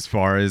as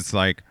far as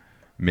like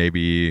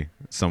maybe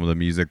some of the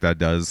music that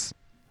does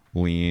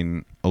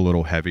lean a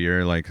little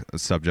heavier, like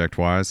subject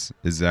wise,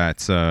 is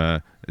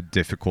that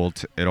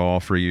difficult at all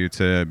for you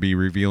to be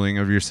revealing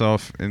of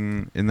yourself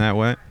in that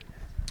way?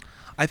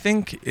 I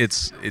think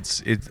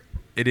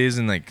it is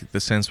in like the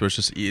sense where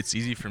it's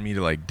easy for me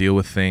to like deal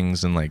with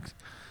things and like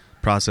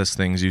process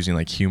things using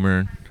like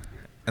humor,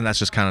 and that's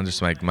just kind of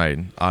just like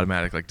my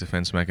automatic like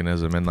defense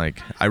mechanism. And like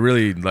I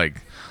really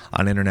like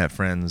on Internet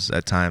Friends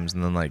at times,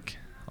 and then like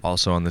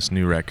also on this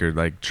new record,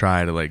 like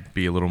try to like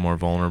be a little more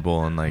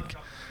vulnerable and like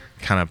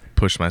kind of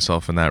push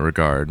myself in that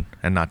regard,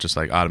 and not just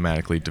like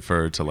automatically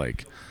defer to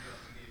like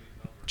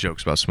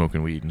jokes about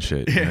smoking weed and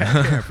shit. You know?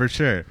 Yeah, for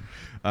sure.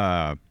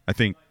 I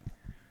think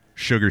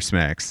Sugar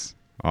Smacks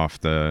off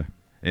the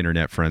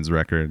Internet Friends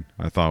record,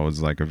 I thought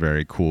was like a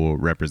very cool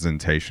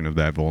representation of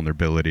that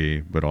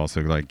vulnerability, but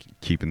also like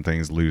keeping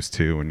things loose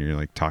too when you're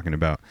like talking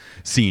about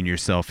seeing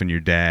yourself and your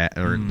dad,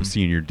 or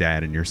seeing your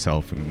dad and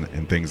yourself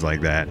and things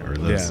like that, or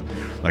those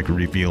like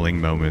revealing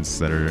moments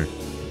they're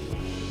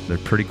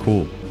pretty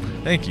cool.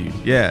 Thank you.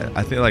 Yeah,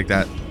 I feel like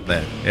that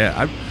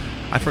yeah,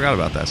 I forgot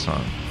about that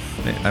song.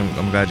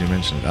 I'm glad you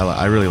mentioned it.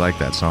 I really like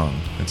that song.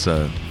 It's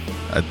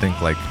I think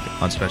like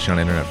especially on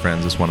Internet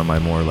Friends, it's one of my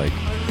more like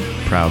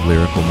proud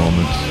lyrical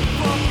moments.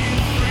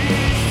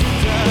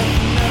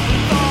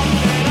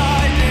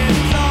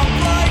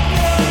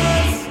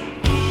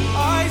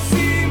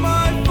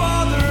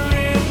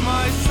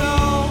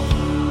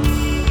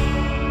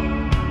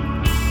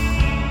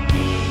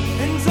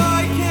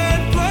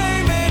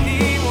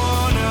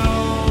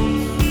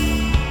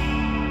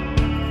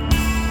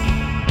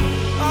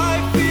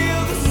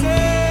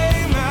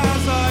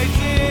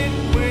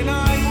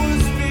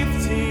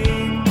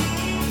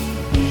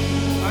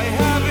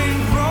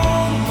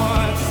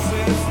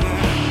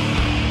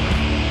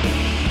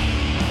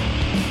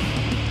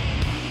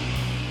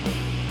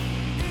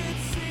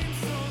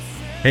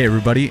 Hey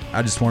everybody,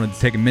 I just wanted to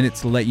take a minute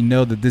to let you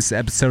know that this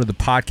episode of the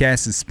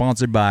podcast is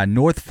sponsored by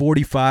North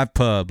 45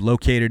 Pub,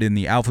 located in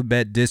the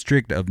Alphabet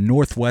District of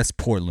Northwest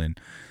Portland.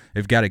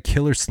 They've got a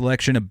killer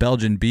selection of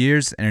Belgian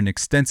beers and an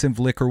extensive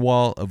liquor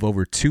wall of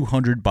over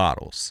 200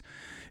 bottles.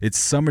 It's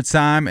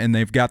summertime and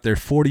they've got their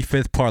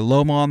 45th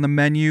Paloma on the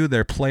menu,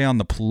 their play on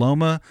the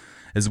Paloma,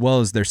 as well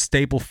as their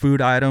staple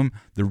food item,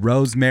 the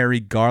rosemary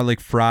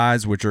garlic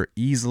fries, which are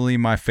easily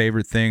my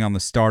favorite thing on the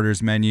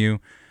starters menu.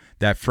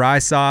 That fry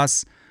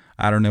sauce,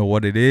 I don't know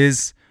what it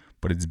is,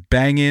 but it's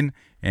banging.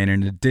 And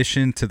in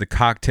addition to the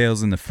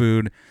cocktails and the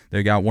food,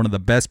 they got one of the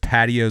best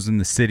patios in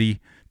the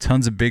city,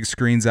 tons of big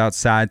screens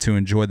outside to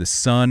enjoy the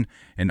sun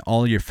and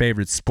all your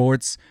favorite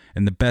sports.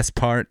 And the best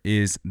part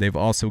is they've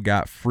also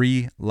got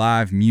free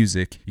live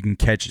music. You can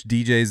catch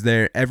DJs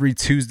there every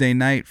Tuesday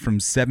night from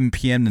 7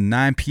 p.m. to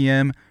 9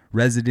 p.m.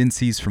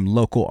 Residencies from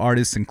local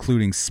artists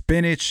including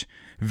Spinach,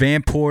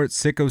 Vanport,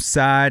 Sicko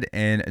Side,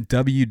 and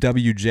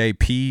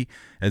WWJP,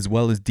 as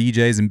well as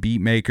DJs and beat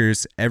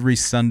makers every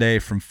Sunday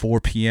from 4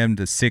 p.m.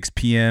 to 6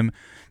 p.m.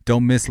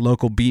 Don't miss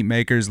local beat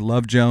makers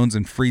Love Jones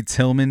and Free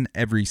Tillman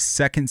every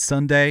second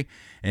Sunday,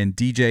 and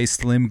DJ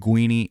Slim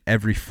Guini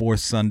every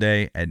fourth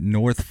Sunday at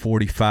North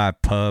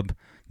 45 Pub.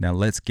 Now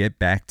let's get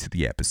back to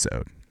the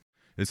episode.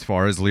 As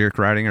far as lyric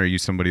writing, are you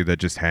somebody that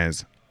just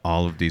has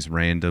all of these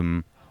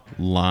random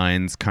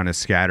lines kind of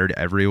scattered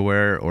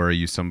everywhere, or are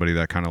you somebody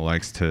that kind of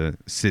likes to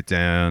sit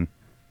down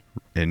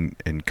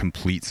and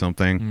complete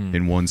something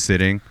in one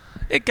sitting?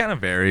 It kind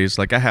of varies.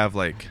 Like I have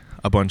like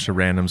a bunch of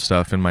random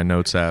stuff in my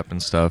notes app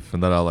and stuff,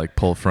 and that I'll like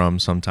pull from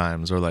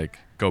sometimes or like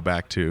go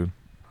back to.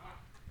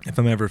 If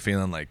I'm ever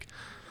feeling like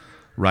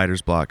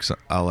writer's blocks,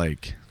 I'll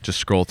like just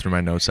scroll through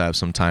my notes app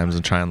sometimes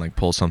and try and like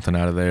pull something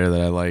out of there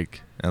that I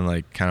like and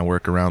like kind of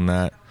work around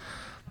that.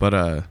 But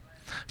I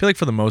feel like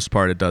for the most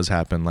part it does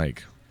happen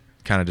like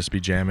kind of just be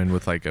jamming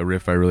with like a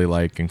riff I really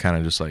like and kind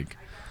of just like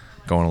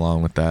going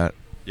along with that.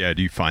 Yeah,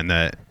 do you find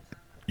that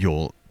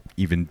you'll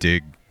even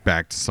dig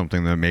back to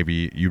something that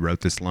maybe you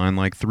wrote this line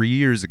like 3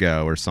 years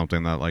ago, or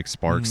something that like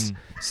sparks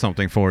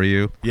something for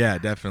you? Yeah,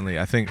 definitely.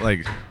 I think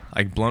like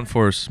Blunt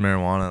Force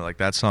Marijuana, like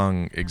that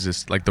song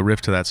exists, like the riff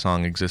to that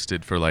song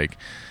existed for like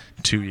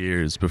 2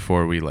 years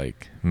before we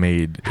like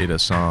made it a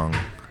song.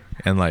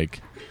 And like,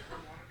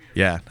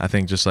 yeah, I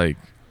think just like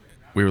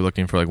we were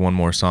looking for like one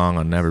more song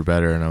on Never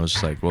Better, and I was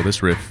just like, well,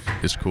 this riff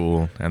is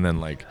cool, and then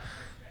like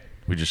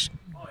we just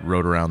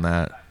wrote around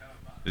that.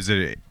 Is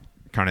it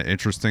kind of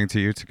interesting to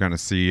you to kind of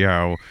see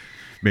how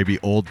maybe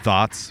old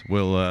thoughts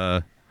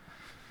will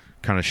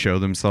kind of show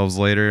themselves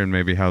later, and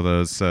maybe how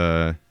those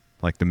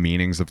like the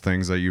meanings of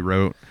things that you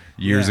wrote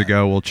years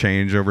ago will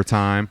change over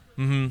time?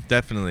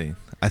 Definitely.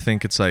 I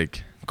think it's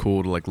like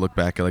cool to like look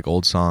back at like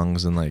old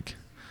songs and like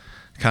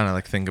kind of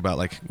like think about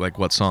like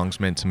what songs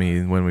meant to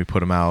me when we put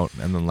them out,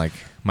 and then like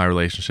my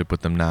relationship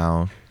with them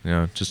now, you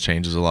know, just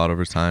changes a lot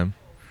over time.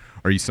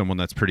 Are you someone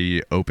that's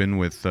pretty open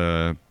with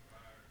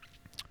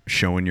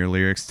showing your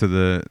lyrics to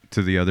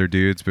the other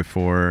dudes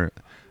before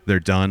they're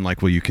done?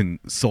 Like, will you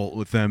consult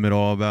with them at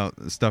all about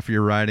the stuff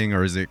you're writing,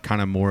 or is it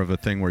kind of more of a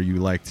thing where you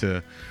like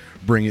to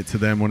bring it to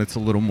them when it's a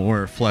little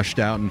more fleshed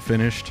out and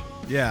finished?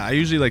 Yeah, I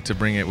usually like to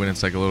bring it when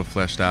it's like a little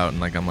fleshed out and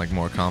like I'm like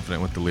more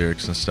confident with the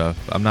lyrics and stuff.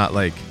 I'm not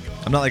like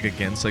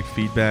against like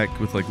feedback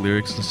with like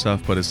lyrics and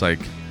stuff, but it's like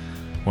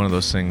one of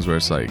those things where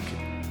it's like,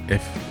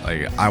 if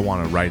like I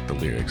want to write the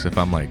lyrics, if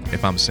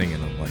I'm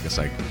singing them, like it's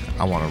like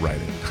I want to write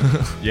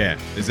it. Yeah.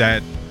 Is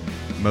that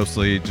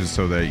mostly just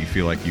so that you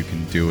feel like you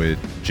can do it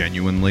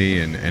genuinely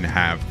and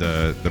have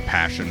the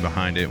passion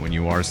behind it when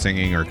you are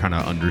singing, or kind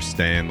of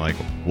understand like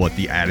what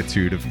the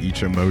attitude of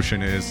each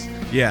emotion is?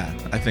 Yeah,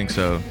 I think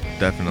so.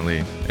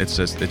 Definitely. It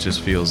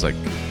just feels like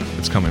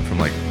it's coming from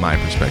like my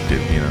perspective,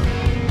 you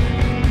know.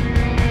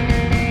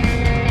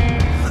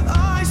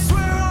 I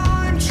swear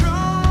I'm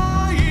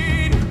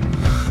trying.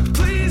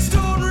 Please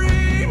don't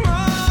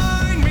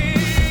remind me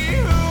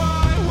who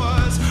I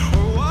was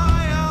or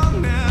why I'll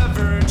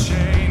never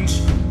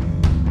change.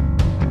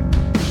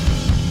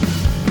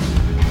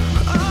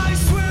 I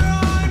swear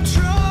I'm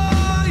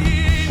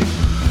trying.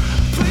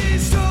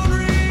 Please don't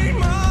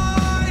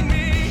remind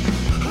me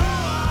who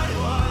I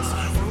was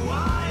or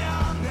why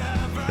I'll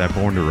never. That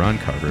Born to Run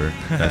cover,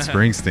 that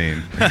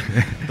Springsteen.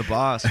 The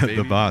boss, baby.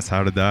 The boss.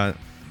 How did that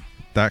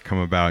come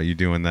about, you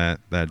doing that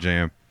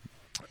jam?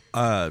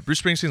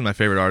 Bruce Springsteen is my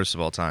favorite artist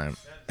of all time,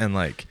 and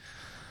like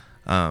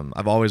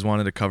I've always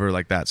wanted to cover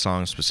like that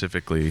song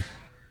specifically,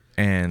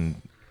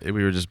 and we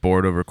were just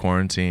bored over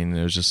quarantine, and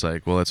it was just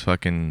like, well, let's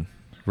fucking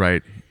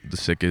write the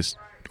sickest,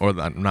 or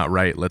not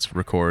write, let's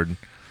record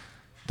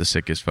the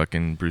sickest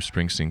fucking Bruce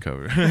Springsteen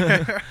cover.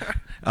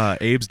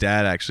 Abe's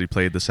dad actually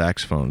played the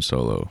saxophone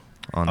solo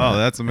on Oh, that.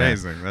 that's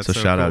amazing. Yeah. That's so so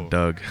shout cool. out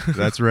Doug.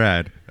 That's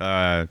rad.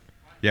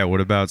 Yeah,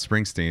 what about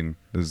Springsteen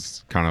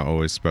has kind of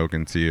always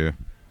spoken to you?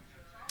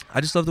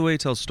 I just love the way he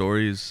tells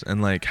stories, and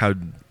like how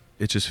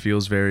it just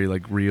feels very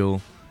like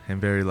real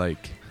and very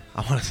like,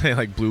 I want to say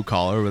like blue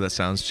collar, but that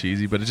sounds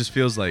cheesy, but it just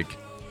feels like,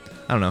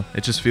 I don't know,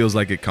 it just feels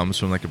like it comes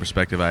from like a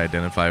perspective I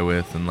identify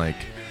with, and like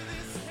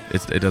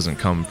it doesn't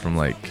come from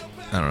like,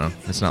 I don't know,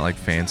 it's not like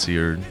fancy,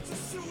 or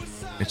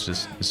it's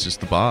just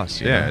the boss.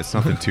 You Yeah, know? it's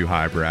nothing too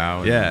highbrow.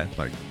 and, Yeah.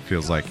 like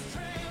feels like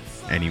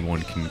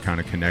anyone can kind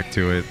of connect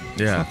to it.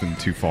 It's Yeah. nothing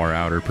too far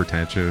out or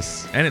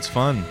pretentious. And it's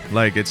fun.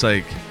 Like it's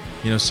like,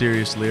 you know,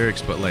 serious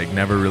lyrics, but like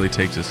never really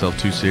takes itself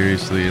too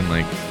seriously, and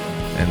like,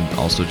 and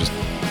also just,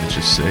 it's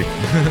just sick.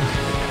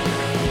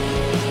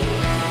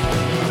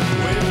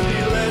 When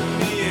you let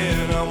me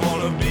in, I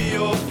wanna be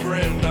your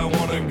friend. I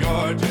wanna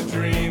guard your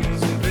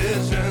dreams and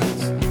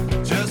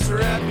visions. Just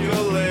wrap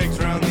your legs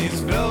around these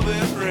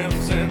velvet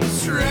rims and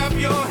strap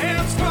your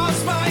hands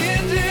across my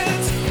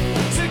engines.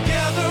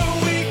 Together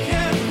we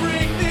can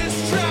break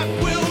this trap.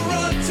 We'll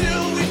run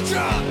till we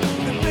drop,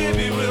 and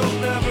baby we'll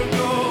never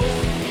go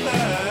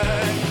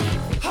back.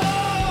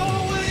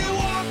 Oh, will you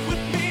walk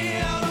with me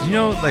out on You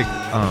know, the like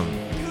line?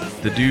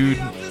 the dude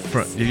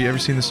from, have you ever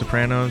seen The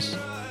Sopranos?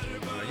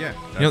 Yeah.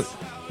 You know,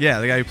 yeah,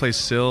 the guy who plays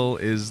Syl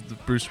is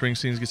Bruce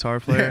Springsteen's guitar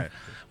player. Yeah.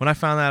 When I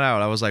found that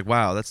out, I was like,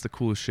 wow, that's the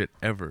coolest shit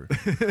ever. I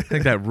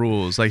think that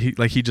rules. Like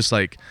he just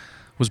like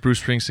was Bruce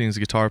Springsteen's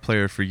guitar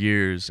player for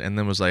years, and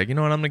then was like, you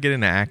know what, I'm gonna get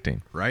into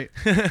acting. Right?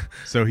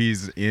 So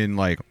he's in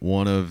like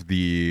one of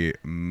the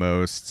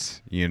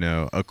most,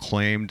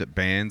 acclaimed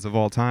bands of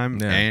all time,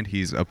 Yeah. and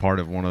he's a part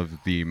of one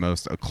of the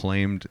most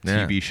acclaimed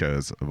Yeah. TV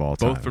shows of all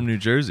time. Both from New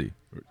Jersey.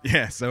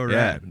 Yeah, so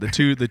Yeah, rad.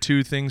 the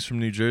two things from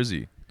New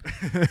Jersey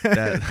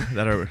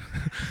that are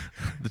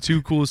the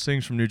two coolest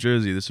things from New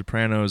Jersey: The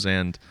Sopranos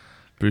and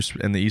Bruce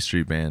and the E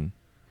Street Band.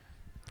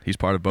 He's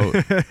part of both.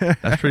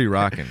 That's pretty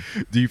rocking.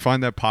 Do you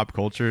find that pop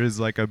culture is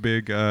like a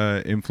big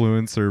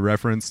influence or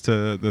reference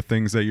to the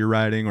things that you're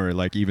writing, or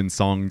like even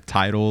song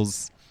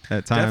titles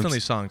at times? Definitely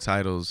song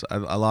titles.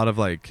 A lot of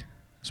like,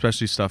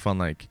 especially stuff on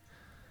like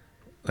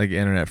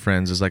internet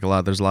friends is like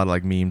there's a lot of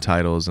like meme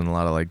titles and a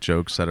lot of like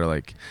jokes that are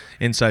like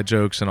inside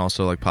jokes and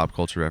also like pop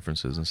culture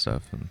references and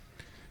stuff. And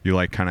You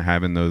like kind of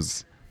having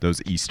those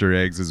Easter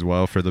eggs as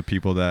well for the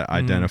people that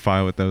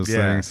identify with those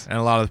things. and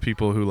a lot of the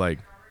people who like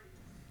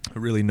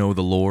really know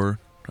the lore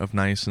of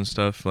Nice and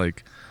stuff,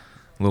 like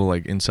little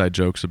like inside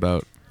jokes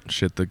about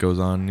shit that goes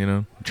on, you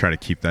know. Try to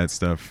keep that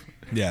stuff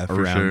Yeah,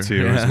 around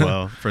too Yeah. as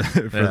well for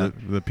Yeah.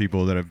 the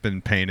people that have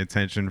been paying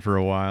attention for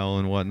a while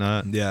and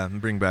whatnot. Yeah,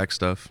 and bring back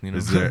stuff, you know.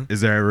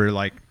 Is there ever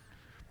like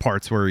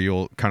parts where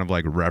you'll kind of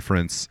like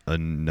reference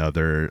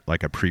another,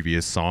 like a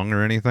previous song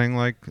or anything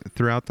like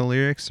throughout the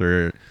lyrics,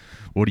 or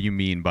what do you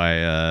mean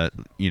by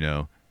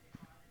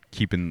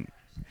keeping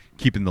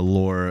the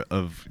lore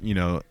of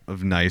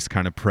of Nice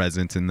kind of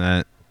present in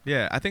that?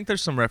 Yeah, I think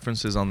there's some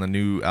references on the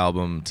new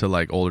album to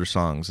like older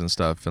songs and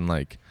stuff, and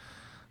like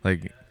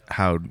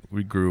how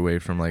we grew away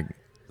from like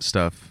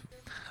stuff.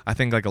 I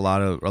think like a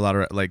lot of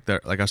like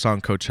our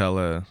song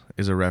Coachella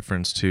is a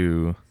reference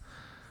to.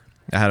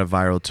 I had a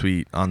viral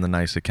tweet on the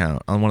Nice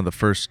account on one of the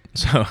first.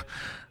 So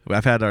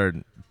I've had our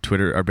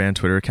band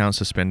Twitter account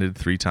suspended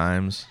 3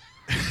 times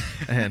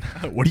And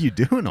What are you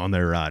doing on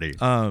there, Roddy?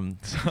 so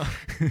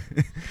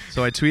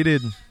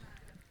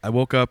I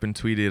woke up and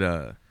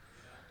tweeted,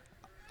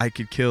 I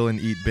could kill and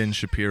eat Ben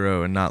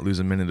Shapiro and not lose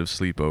a minute of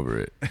sleep over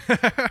it.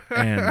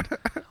 And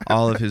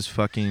all of his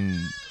fucking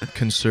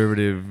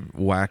conservative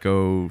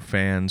wacko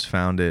fans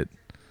found it.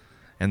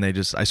 And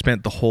I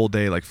spent the whole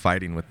day like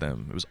fighting with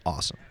them. It was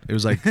awesome. It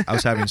was like, I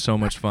was having so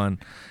much fun.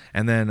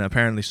 And then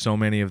apparently so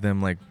many of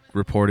them like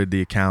reported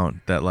the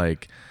account that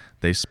like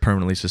they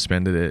permanently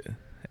suspended it.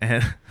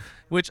 And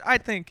which I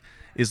think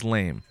is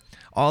lame.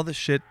 All the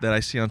shit that I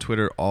see on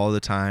Twitter all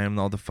the time,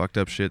 all the fucked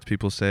up shit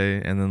people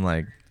say, and then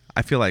like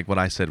I feel like what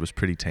I said was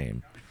pretty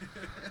tame.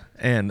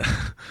 And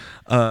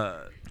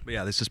but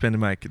yeah, they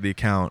suspended the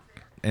account,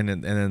 and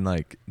then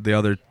like the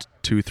other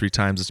 2-3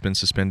 times it's been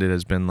suspended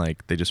has been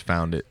like they just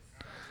found it,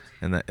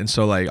 and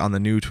so like on the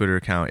new Twitter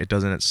account it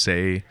doesn't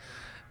say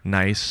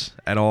nice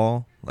at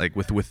all, like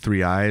with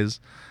 3 eyes.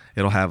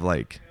 It'll have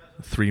like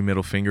 3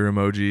 middle finger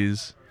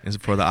emojis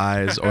for the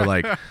eyes, or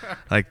like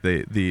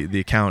the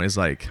account is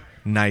like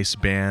nice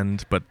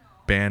band, but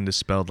band is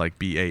spelled like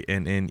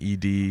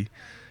BANNED,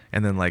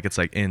 and then like it's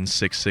like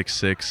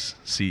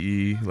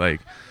N666CE,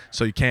 like,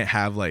 so you can't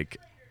have like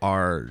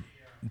our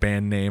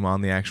band name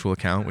on the actual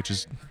account, which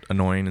is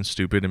annoying and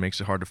stupid and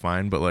makes it hard to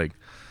find, but like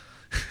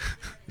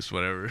it's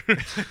whatever.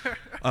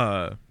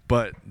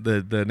 But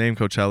the name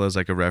Coachella is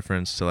like a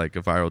reference to like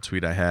a viral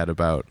tweet I had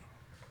about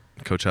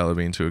Coachella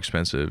being too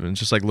expensive, and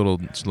just like little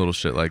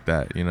shit like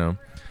that, you know.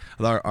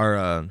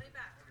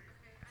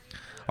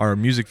 Our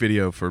music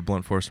video for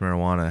Blunt Force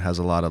Marijuana has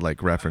a lot of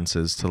like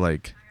references to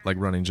like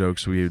running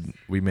jokes we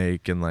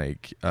make, and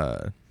like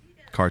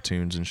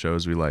cartoons and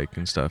shows we like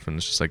and stuff, and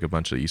it's just like a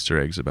bunch of Easter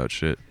eggs about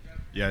shit.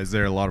 Yeah, is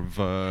there a lot of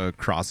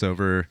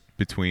crossover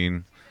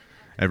between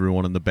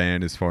everyone in the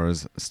band as far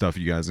as stuff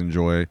you guys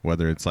enjoy,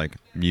 whether it's like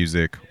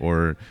music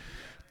or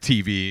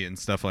TV and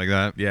stuff like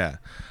that? Yeah,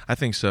 I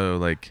think so.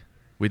 Like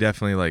we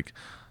definitely like.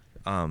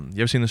 You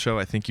ever seen the show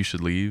I Think You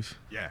Should Leave?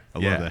 Yeah, I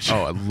love that show.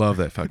 Oh, I love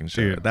that fucking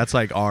show. Dude. That's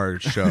like our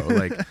show.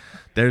 Like,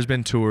 there's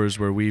been tours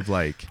where we've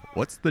like,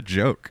 What's the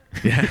joke?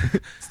 yeah,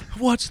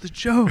 what's the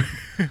joke?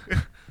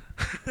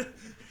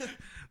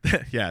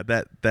 Yeah,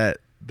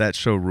 that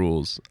show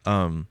rules.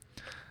 There's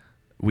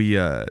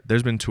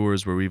been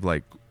tours where we've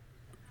like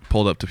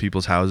pulled up to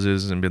people's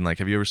houses and been like,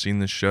 have you ever seen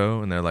this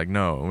show? And they're like,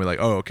 no. And we're like,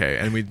 oh, okay.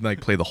 And we like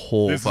play the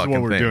whole This is fucking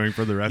what we're thing. doing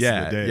for the rest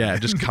of the day. Yeah,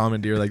 just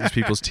commandeer like these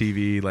people's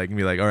TV, like, and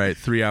be like, all right,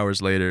 3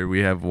 hours later,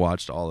 we have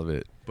watched all of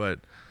it. But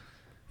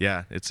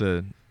yeah, it's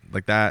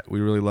like that we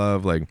really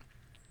love. Like,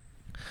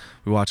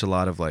 we watch a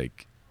lot of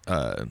like,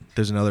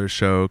 there's another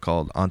show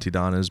called Auntie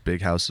Donna's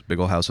Big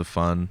Ol' House of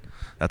Fun.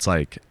 That's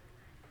like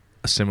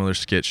a similar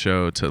skit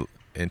show to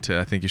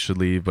I Think You Should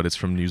Leave, but it's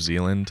from New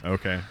Zealand.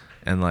 Okay.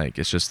 And like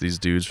it's just these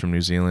dudes from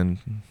New Zealand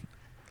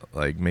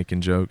like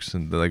making jokes,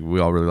 and like we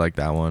all really like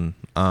that one.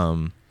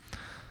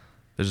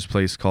 There's this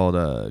place called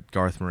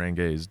Garth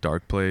Marenghi's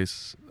Dark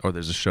Place, or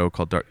there's a show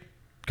called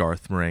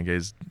Garth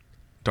Marenghi's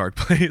Dark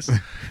Place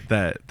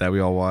that we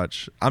all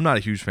watch. I'm not a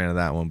huge fan of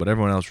that one, but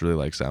everyone else really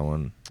likes that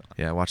one.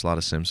 Yeah, I watch a lot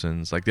of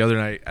Simpsons. Like the other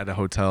night at a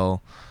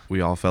hotel,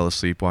 we all fell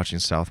asleep watching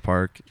South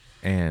Park,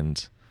 and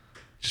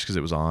just because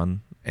it was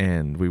on,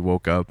 and we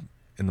woke up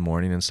in the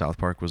morning and South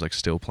Park was like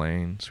still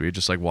playing, so we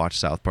just like watched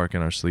South Park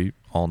in our sleep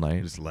all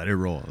night. Just let it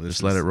roll.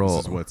 Let it roll.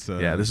 This is what's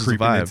yeah, this is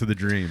creeping the vibe. into the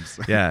dreams.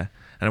 Yeah,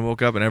 and I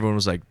woke up and everyone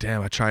was like,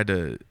 damn, I tried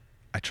to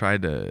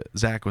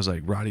Zach was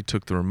like, Roddy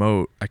took the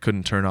remote, I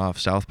couldn't turn off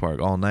South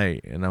Park all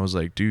night. And I was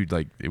like, dude,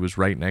 like it was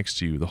right next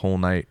to you the whole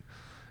night.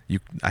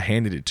 I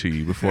handed it to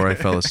you before I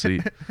fell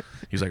asleep.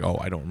 He was like, oh,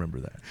 I don't remember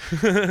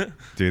that.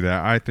 Dude,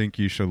 that I Think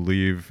You Should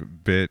Leave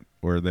bit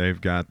where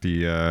they've got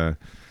the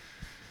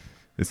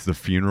it's the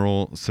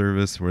funeral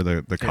service where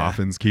the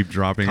coffins keep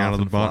dropping out of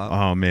the Coffin box.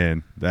 flop. Oh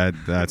man,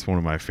 that's one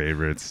of my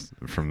favorites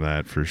from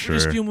that for sure.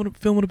 Just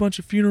filming a bunch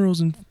of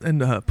funerals and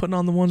putting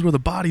on the ones where the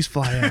bodies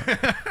fly out.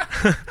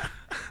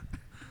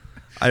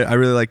 I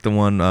really like the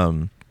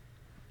one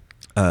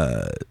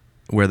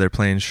where they're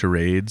playing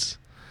charades,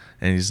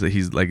 and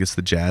he's like, it's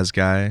the jazz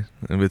guy,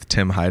 and with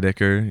Tim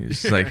Heidecker.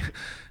 He's like,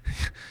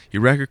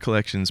 your record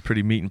collection's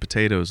pretty meat and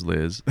potatoes,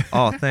 Liz.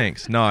 Oh,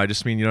 thanks. No, I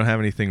just mean you don't have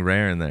anything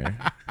rare in there.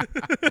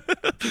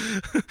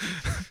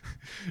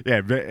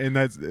 Yeah, and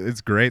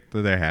it's great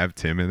that they have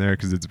Tim in there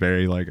because it's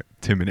very like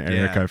Tim and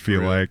Eric. Yeah, I feel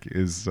for real. like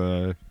is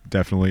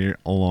definitely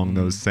along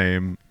those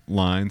same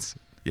lines.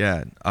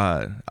 Yeah.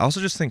 I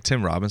also just think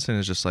Tim Robinson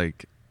is just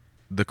like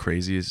the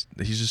craziest.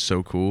 He's just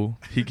so cool.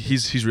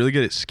 He's really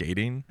good at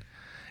skating,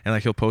 and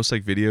like he'll post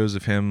like videos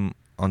of him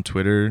on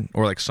Twitter,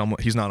 or like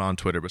someone, he's not on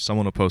Twitter, but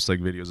someone will post like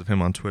videos of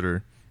him on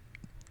Twitter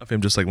of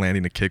him just like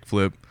landing a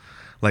kickflip.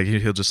 Like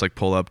he'll just like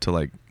pull up to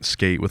like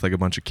skate with like a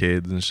bunch of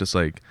kids, and it's just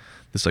like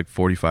this like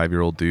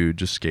 45-year-old dude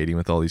just skating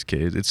with all these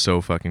kids. It's so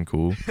fucking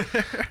cool.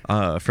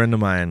 A friend of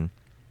mine,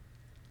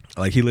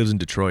 like he lives in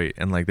Detroit,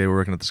 and like they were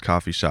working at this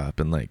coffee shop,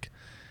 and like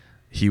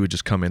he would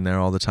just come in there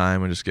all the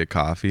time and just get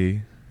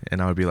coffee,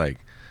 and I would be like,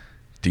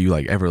 do you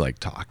like ever like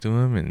talk to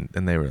him?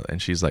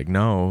 And she's like,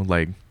 no,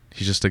 like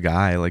he's just a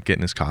guy like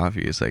getting his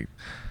coffee. It's like,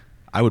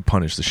 I would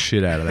punish the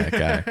shit out of that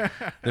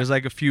guy. There's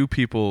like a few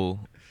people,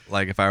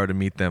 like if I were to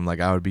meet them, like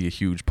I would be a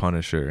huge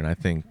punisher, and I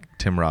think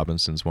Tim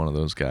Robinson's one of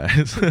those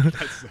guys.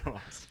 That's so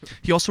awesome.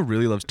 He also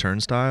really loves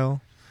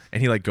Turnstile,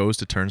 and he like goes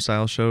to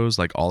Turnstile shows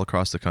like all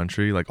across the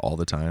country, like all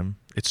the time.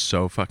 It's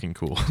so fucking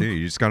cool. Dude,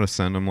 you just gotta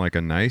send him like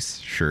a nice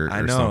shirt I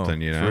or know,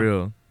 something, you know? for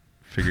real.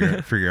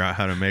 Figure out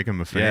how to make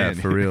him a fan.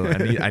 Yeah, for real.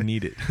 I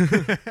need it.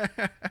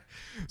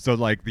 So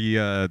like the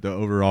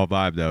overall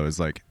vibe though is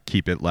like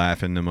keep it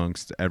laughing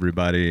amongst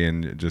everybody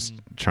and just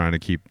trying to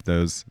keep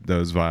those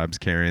vibes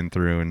carrying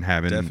through and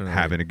having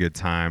a good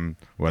time,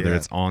 whether Yeah.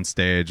 it's on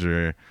stage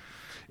or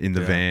in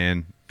the Yeah.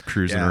 van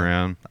cruising Yeah.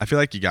 around. I feel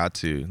like you got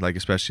to, like,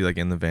 especially like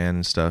in the van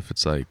and stuff.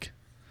 It's like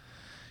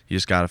you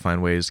just got to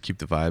find ways to keep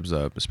the vibes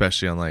up,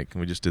 especially on like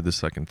we just did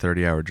this fucking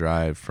 30-hour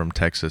drive from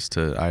Texas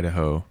to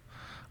Idaho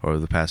over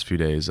the past few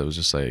days. I was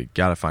just like,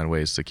 got to find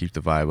ways to keep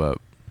the vibe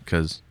up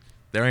because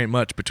there ain't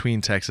much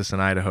between Texas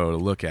and Idaho to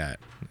look at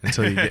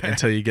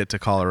until you get to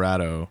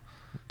Colorado.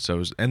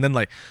 So and then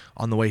like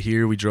on the way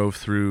here we drove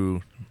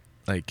through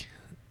like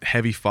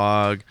heavy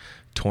fog,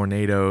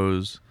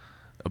 tornadoes,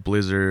 a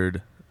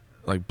blizzard,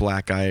 like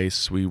black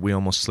ice. We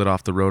almost slid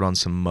off the road on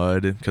some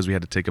mud because we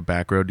had to take a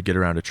back road to get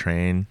around a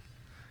train.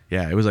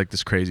 Yeah, it was like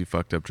this crazy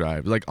fucked up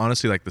drive. Like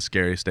honestly like the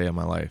scariest day of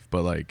my life,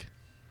 but like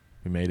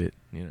we made it,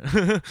 you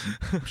know.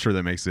 I'm sure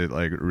that makes it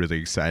like really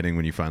exciting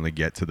when you finally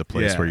get to the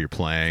place Yeah, where you're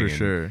playing. for and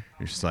sure.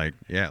 You're just like,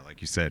 yeah,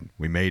 like you said,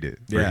 we made it.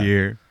 We're Yeah.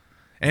 here.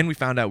 And we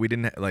found out we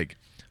didn't like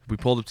we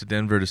pulled up to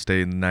Denver to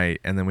stay the night,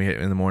 and then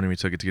in the morning we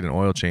took it to get an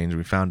oil change, and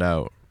we found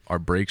out our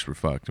brakes were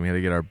fucked, and we had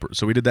to get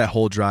so we did that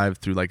whole drive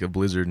through like a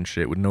blizzard and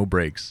shit with no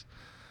brakes.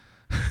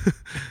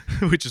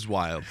 Which is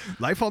wild.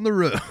 Life on the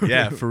road.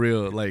 Yeah, for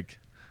real. Like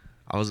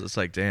I was just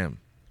like, damn.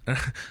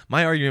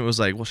 My argument was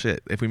like, well,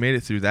 shit, if we made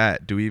it through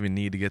that, do we even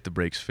need to get the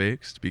brakes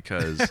fixed?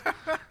 Because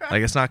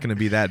like it's not going to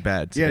be be that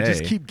today. Yeah,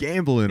 just keep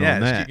gambling Yeah,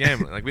 on just that. keep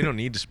gambling. Like we don't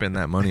need to spend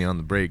that money on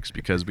the brakes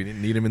because we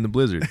didn't need them in the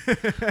blizzard.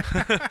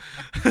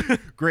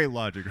 Great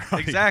logic,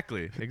 right?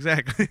 Exactly.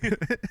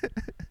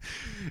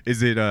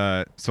 Is it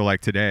so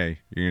like today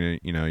you're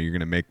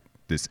gonna make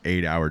this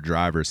 8-hour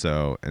drive or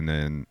so and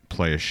then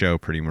play a show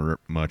pretty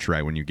much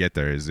right when you get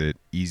there? Is it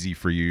easy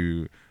for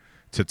you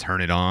to turn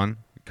it on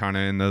kind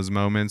of in those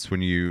moments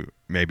when you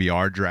maybe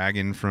are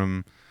dragging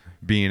from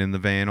being in the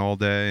van all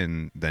day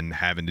and then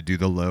having to do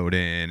the load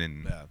in?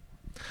 And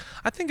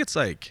I think it's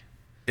like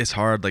it's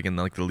hard like in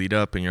like the lead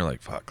up, and you're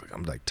like, fuck, like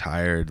I'm like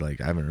tired,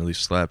 like I haven't really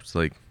slept,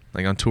 like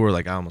on tour,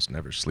 like I almost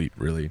never sleep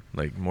really,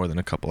 like more than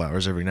a couple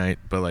hours every night,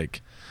 but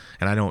like,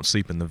 and I don't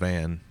sleep in the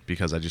van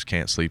because I just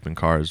can't sleep in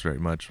cars very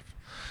much.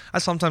 I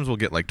sometimes will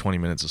get like 20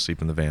 minutes of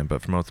sleep in the van,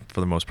 but for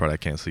the most part I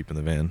can't sleep in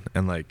the van.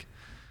 And like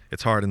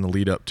it's hard in the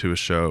lead up to a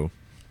show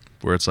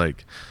where it's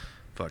like,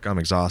 fuck, I'm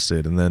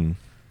exhausted, and then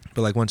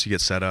but like once you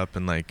get set up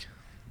and like,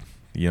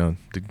 you know,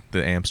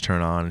 the amps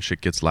turn on and shit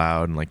gets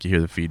loud and like you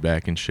hear the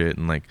feedback and shit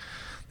and like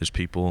there's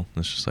people,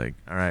 it's just like,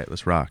 all right,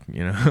 let's rock,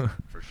 you know.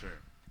 for sure.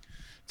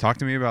 Talk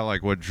to me about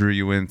like what drew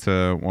you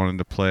into wanting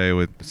to play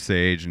with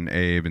Sage and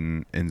Abe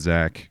and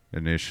Zach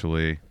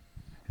initially,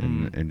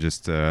 and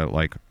just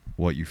like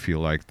what you feel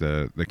like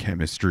the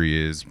chemistry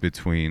is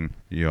between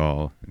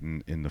y'all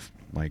in the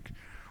like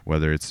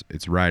whether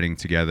it's writing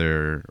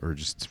together or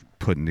just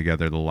putting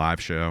together the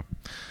live show.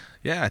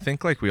 Yeah, I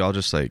think like we all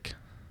just like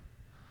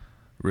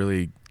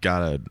really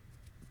got a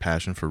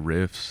passion for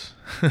riffs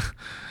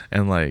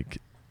and like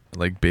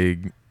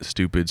big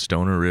stupid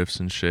stoner riffs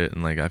and shit,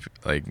 and like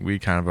we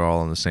kind of are all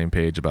on the same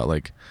page about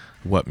like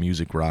what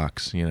music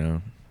rocks, you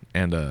know.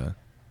 And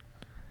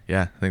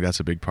yeah, I think that's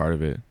a big part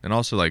of it. And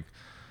also like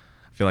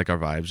I feel like our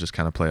vibes just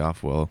kind of play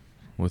off well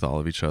with all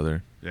of each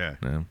other. Yeah.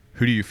 Yeah.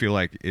 Who do you feel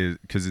like is,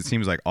 because it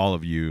seems like all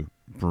of you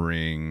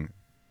bring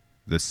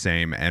the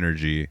same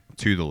energy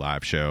to the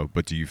live show,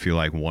 but do you feel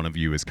like one of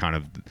you is kind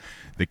of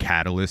the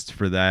catalyst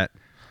for that?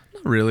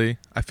 Not really.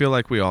 I feel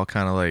like we all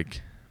kind of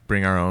like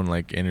bring our own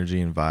like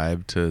energy and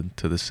vibe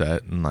to the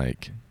set, and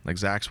like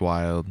Zach's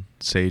wild.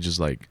 Sage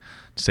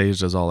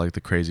does all like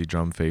the crazy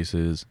drum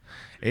faces.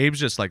 Abe's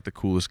just like the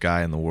coolest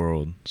guy in the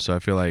world. So I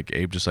feel like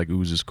Abe just like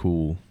oozes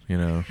cool, you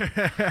know.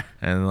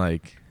 And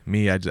like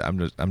me,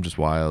 I'm just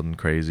wild and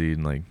crazy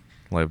and like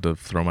love to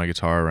throw my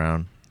guitar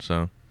around.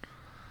 So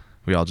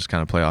we all just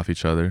kind of play off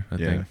each other, I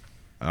think.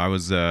 I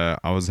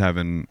was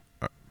having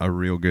a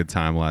real good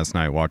time last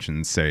night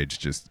watching Sage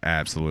just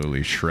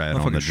absolutely shred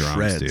on the drums,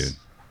 shreds. dude.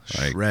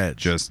 Like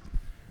Shreds. just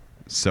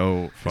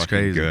so fucking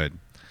crazy. good.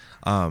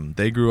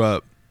 They grew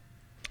up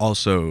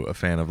also a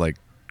fan of like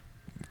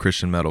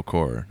Christian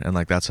metalcore, and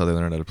like that's how they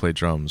learned how to play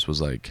drums,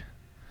 was like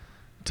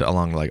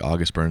along like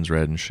August Burns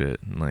Red and shit.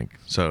 And like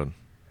so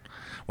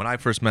when I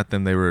first met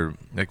them, they were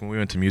like, when we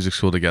went to music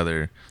school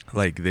together,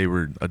 like they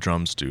were a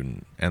drum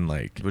student, and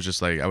like it was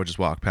just like I would just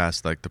walk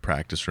past like the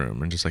practice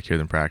room and just like hear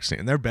them practicing,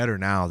 and they're better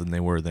now than they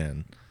were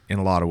then in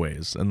a lot of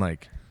ways. And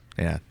like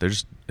yeah, they're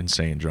just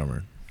insane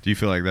drummer. Do you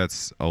feel like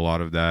that's a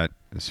lot of that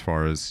as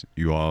far as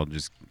you all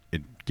just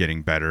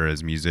getting better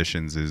as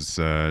musicians is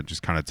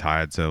just kind of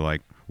tied to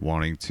like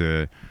wanting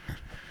to,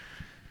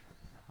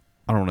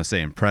 I don't want to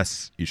say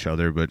impress each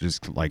other, but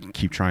just like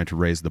keep trying to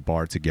raise the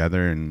bar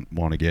together and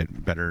want to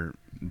get better,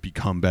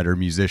 become better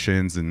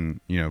musicians, and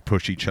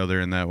push each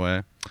other in that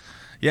way?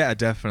 Yeah,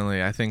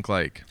 definitely. I think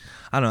like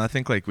I don't know. I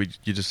think like you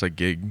just like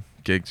gig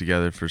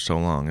together for so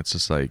long. It's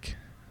just like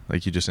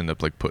you just end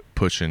up like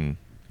pushing,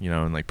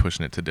 and like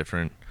pushing it to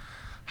different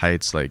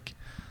heights. Like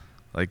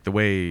the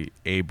way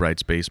Abe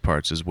writes bass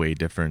parts is way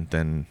different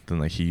than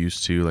like he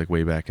used to, like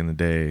way back in the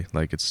day.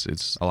 Like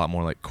it's a lot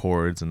more like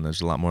chords, and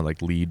there's a lot more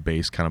like lead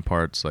bass kind of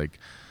parts. Like,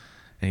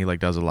 and he like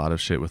does a lot of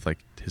shit with like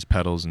his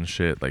pedals and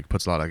shit. Like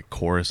puts a lot of like,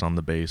 chorus on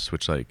the bass,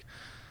 which like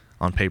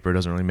on paper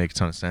doesn't really make a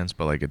ton of sense,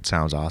 but like it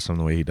sounds awesome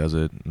the way he does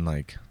it. And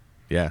like,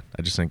 yeah,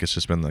 I just think it's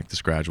just been like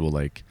this gradual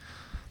like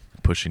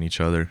pushing each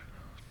other.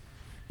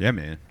 Yeah,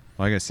 man.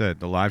 Like I said,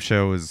 the live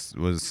show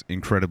was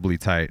incredibly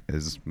tight.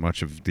 As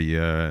much of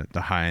the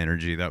high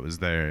energy that was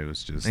there, it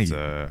was just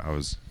I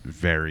was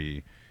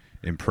very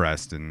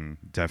impressed, and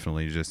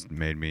definitely just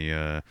made me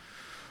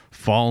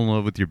fall in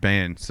love with your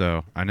band.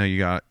 So I know you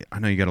got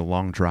a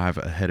long drive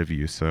ahead of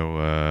you. So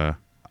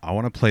I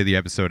want to play the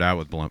episode out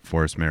with Blunt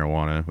Force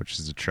Marijuana, which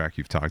is a track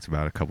you've talked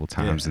about a couple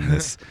times in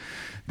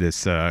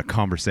this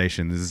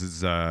conversation. This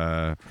is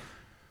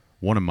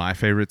one of my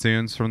favorite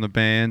tunes from the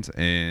band,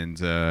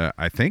 and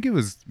I think it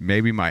was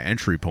maybe my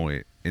entry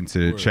point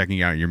into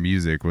checking out your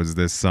music was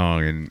this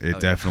song, and it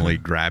definitely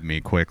grabbed me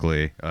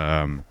quickly.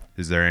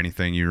 Is there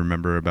anything you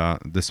remember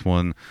about this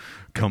one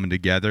coming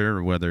together,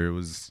 or whether it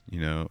was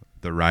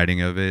the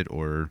writing of it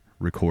or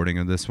recording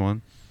of this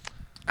one?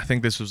 I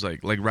think this was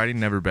like writing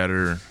Never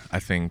Better. I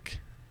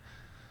think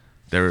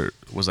there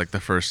was like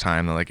the first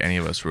time that like any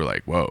of us were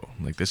like, whoa,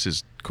 like this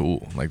is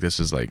cool, like this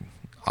is like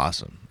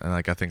awesome. And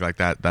like I think like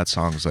that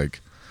song's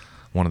like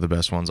one of the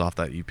best ones off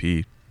that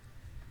EP.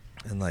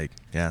 And like,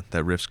 yeah,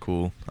 that riff's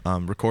cool.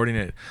 Recording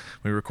it,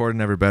 we recorded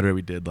Never Better.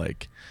 We did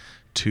like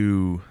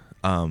 2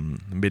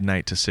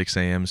 midnight to 6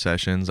 a.m.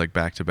 sessions, like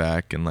back to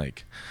back, and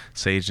like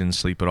Sage didn't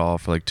sleep at all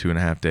for like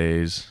 2.5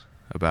 days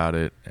about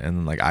it.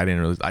 And like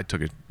I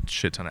took a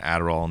shit ton of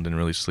Adderall and didn't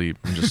really sleep,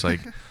 and just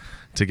like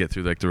to get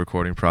through like the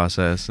recording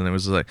process. And it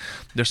was like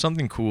there's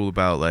something cool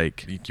about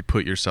like you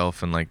put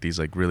yourself in like these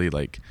like really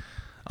like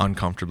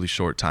uncomfortably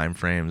short time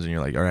frames, and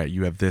you're like, all right,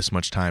 you have this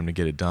much time to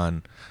get it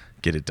done.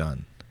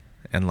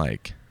 And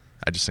like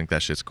I just think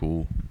that shit's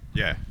cool.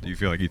 Yeah. Do you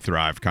feel like you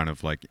thrive kind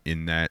of like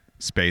in that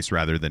space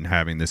rather than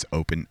having this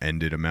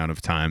open-ended amount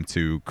of time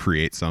to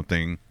create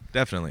something?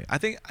 Definitely. I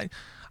think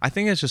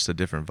it's just a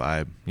different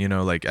vibe,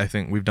 like I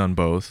think we've done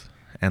both,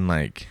 and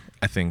like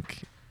I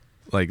think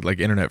like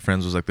Internet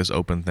Friends was like this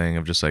open thing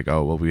of just like,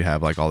 oh well, we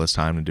have like all this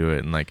time to do it,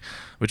 and like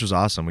which was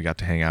awesome. We got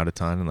to hang out a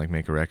ton and like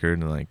make a record,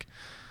 and like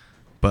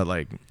but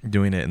like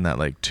doing it in that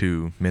like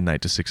 2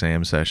 midnight to 6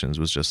 a.m. sessions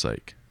was just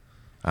like,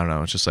 I don't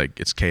know, it's just like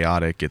it's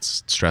chaotic,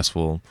 it's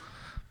stressful,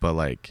 but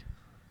like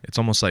it's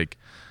almost like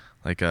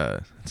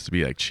it's to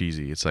be like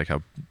cheesy, it's like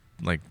how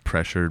like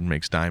pressure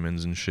makes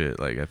diamonds and shit.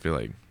 Like I feel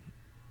like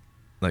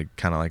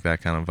kind of like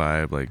that kind of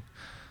vibe. Like,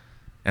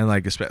 and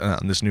like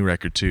on this new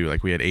record too,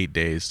 like we had 8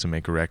 days to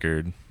make a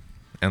record,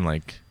 and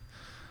like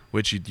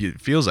which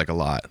it feels like a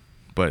lot,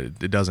 but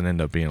it doesn't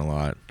end up being a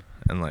lot.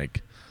 And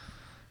like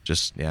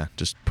just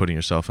putting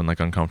yourself in like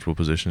uncomfortable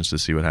positions to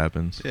see what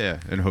happens. Yeah,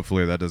 and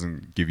hopefully that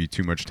doesn't give you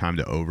too much time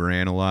to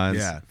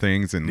overanalyze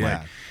things, and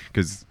like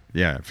because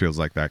it feels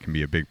like that can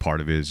be a big part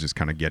of it, is just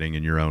kind of getting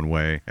in your own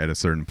way at a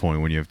certain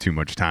point when you have too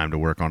much time to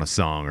work on a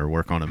song or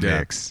work on a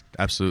mix.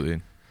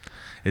 Absolutely.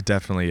 It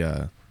definitely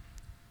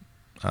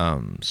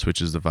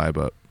switches the vibe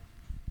up.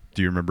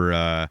 Do you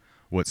remember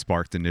what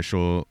sparked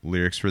initial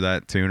lyrics for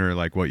that tune, or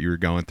like what you were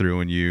going through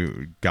when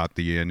you got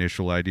the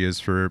initial ideas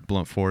for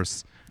Blunt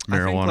Force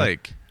Marijuana? I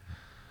think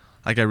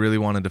like I really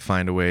wanted to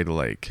find a way to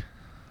like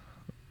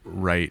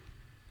write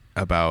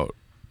about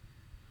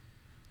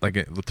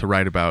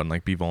and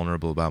like be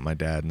vulnerable about my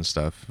dad and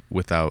stuff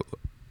without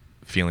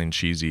feeling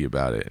cheesy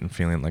about it and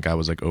feeling like I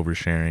was like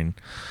oversharing.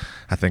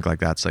 I think like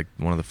that's like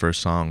one of the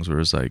first songs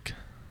where it's like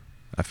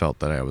I felt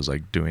that I was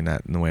like doing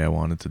that in the way I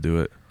wanted to do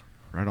it.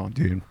 Right on,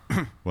 dude.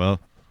 Well,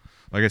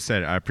 like I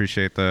said, I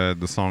appreciate the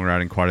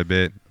songwriting quite a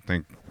bit. I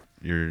think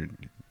you're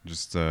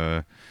just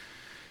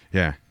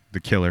the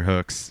killer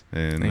hooks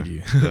and Thank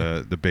you.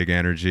 the big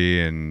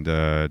energy, and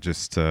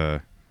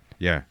the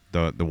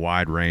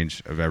wide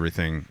range of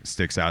everything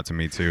sticks out to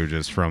me too,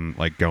 just from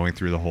like going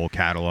through the whole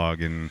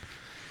catalog and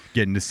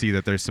getting to see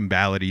that there's some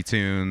ballady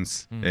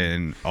tunes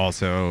and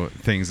also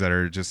things that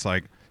are just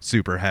like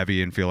super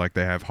heavy and feel like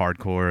they have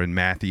hardcore and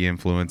mathy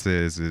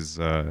influences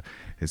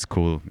is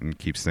cool and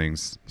keeps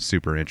things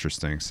super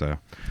interesting. So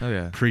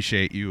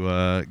appreciate you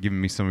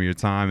giving me some of your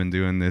time and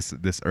doing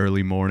this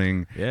early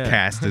morning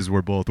cast as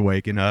we're both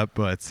waking up.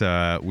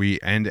 But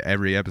we end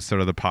every episode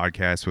of the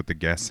podcast with the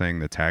guest saying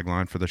the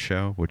tagline for the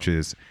show, which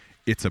is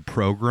 "It's a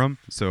program."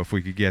 So if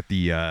we could get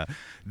the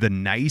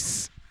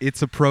nice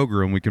 "It's a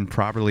program," we can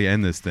properly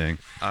end this thing.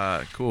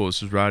 Cool.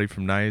 This is Roddy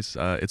from Nice.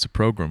 It's a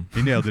program.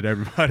 He nailed it,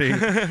 everybody.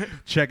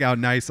 Check out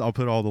Nice. I'll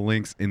put all the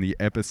links in the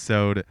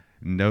episode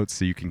notes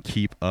so you can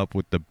keep up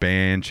with the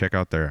band. Check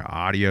out their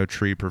Audio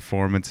Tree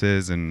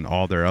performances and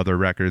all their other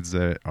records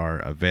that are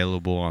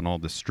available on all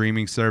the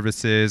streaming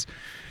services.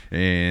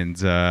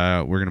 And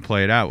we're going to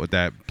play it out with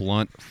that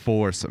Blunt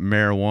Force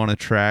Marijuana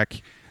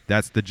track.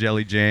 That's the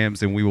Jelly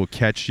Jams, and we will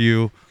catch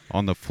you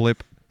on the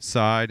flip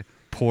side.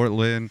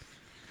 Portland,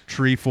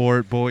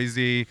 Treefort,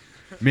 Boise,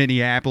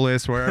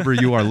 Minneapolis, wherever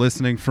you are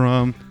listening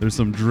from. There's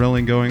some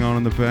drilling going on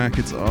in the back.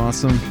 It's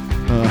awesome.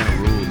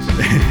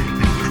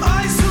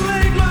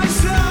 Isolate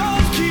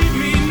myself, keep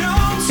me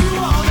numb to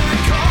all that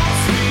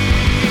calls me.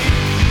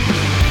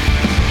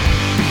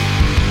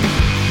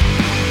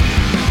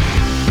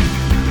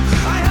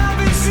 I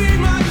haven't seen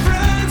my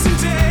friends in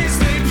days,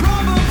 they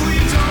probably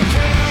don't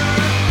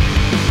care.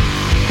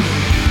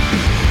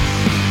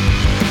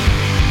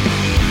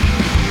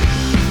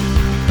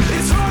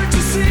 It's hard to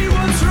see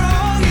what's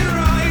wrong and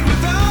right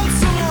without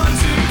someone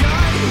to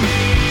guide me.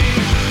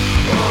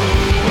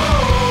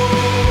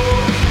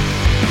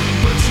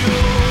 But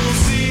you'll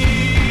see,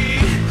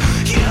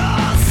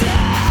 you'll see.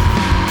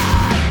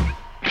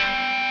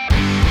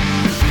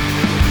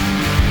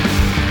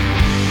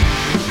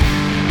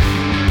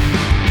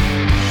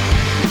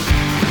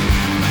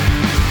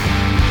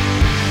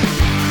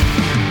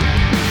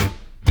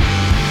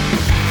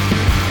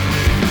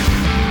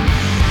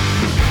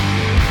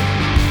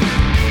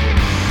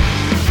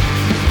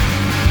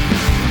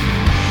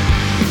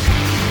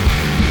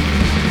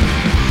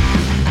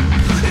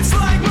 It's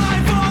like my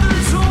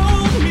father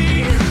told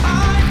me,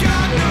 I've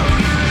got no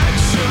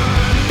direction.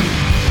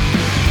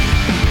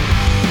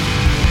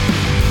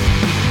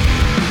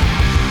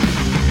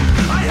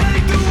 I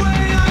hate the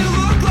way I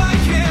look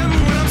like him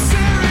when I'm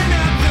staring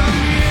at the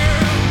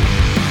mirror.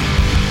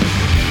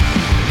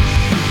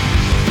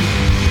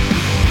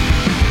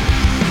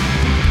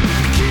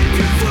 Keep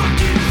your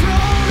fucking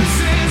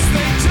promises,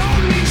 they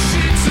don't mean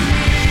shit to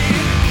me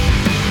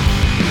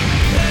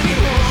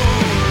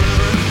anymore.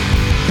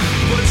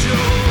 But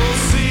you'll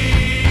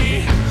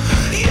see,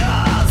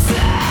 you'll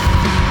see.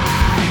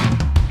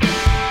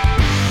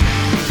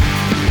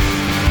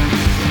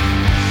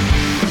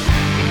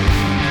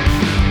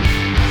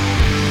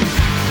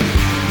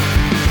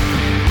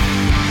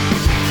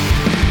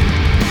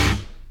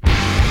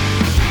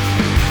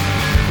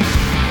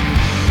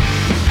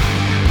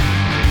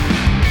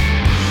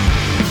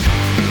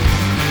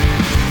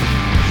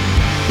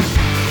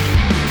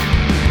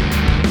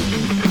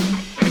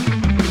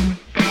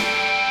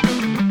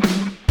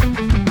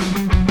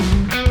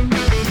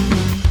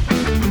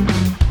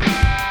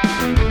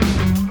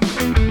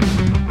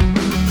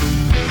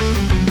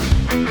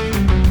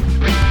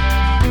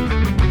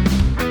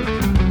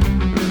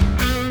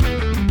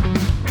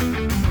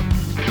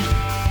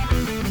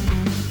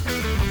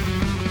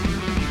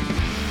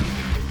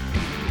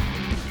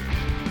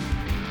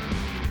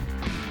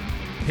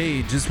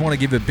 Hey, just want to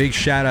give a big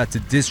shout out to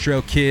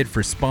DistroKid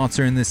for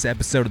sponsoring this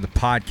episode of the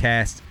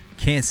podcast.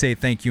 Can't say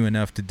thank you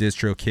enough to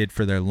DistroKid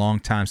for their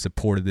longtime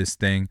support of this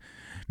thing.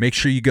 Make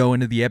sure you go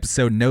into the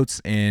episode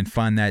notes and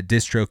find that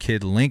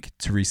DistroKid link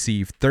to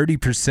receive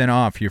 30%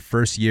 off your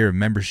first year of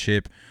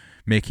membership,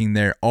 making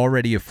their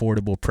already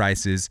affordable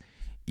prices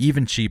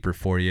even cheaper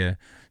for you.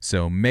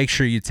 So make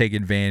sure you take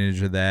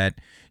advantage of that.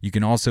 You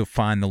can also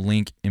find the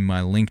link in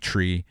my link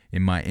tree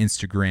in my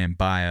Instagram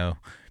bio.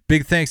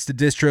 Big thanks to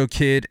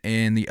DistroKid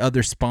and the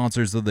other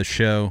sponsors of the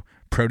show,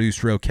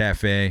 Produce Row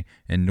Cafe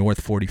and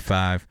North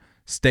 45.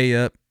 Stay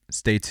up,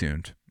 stay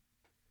tuned.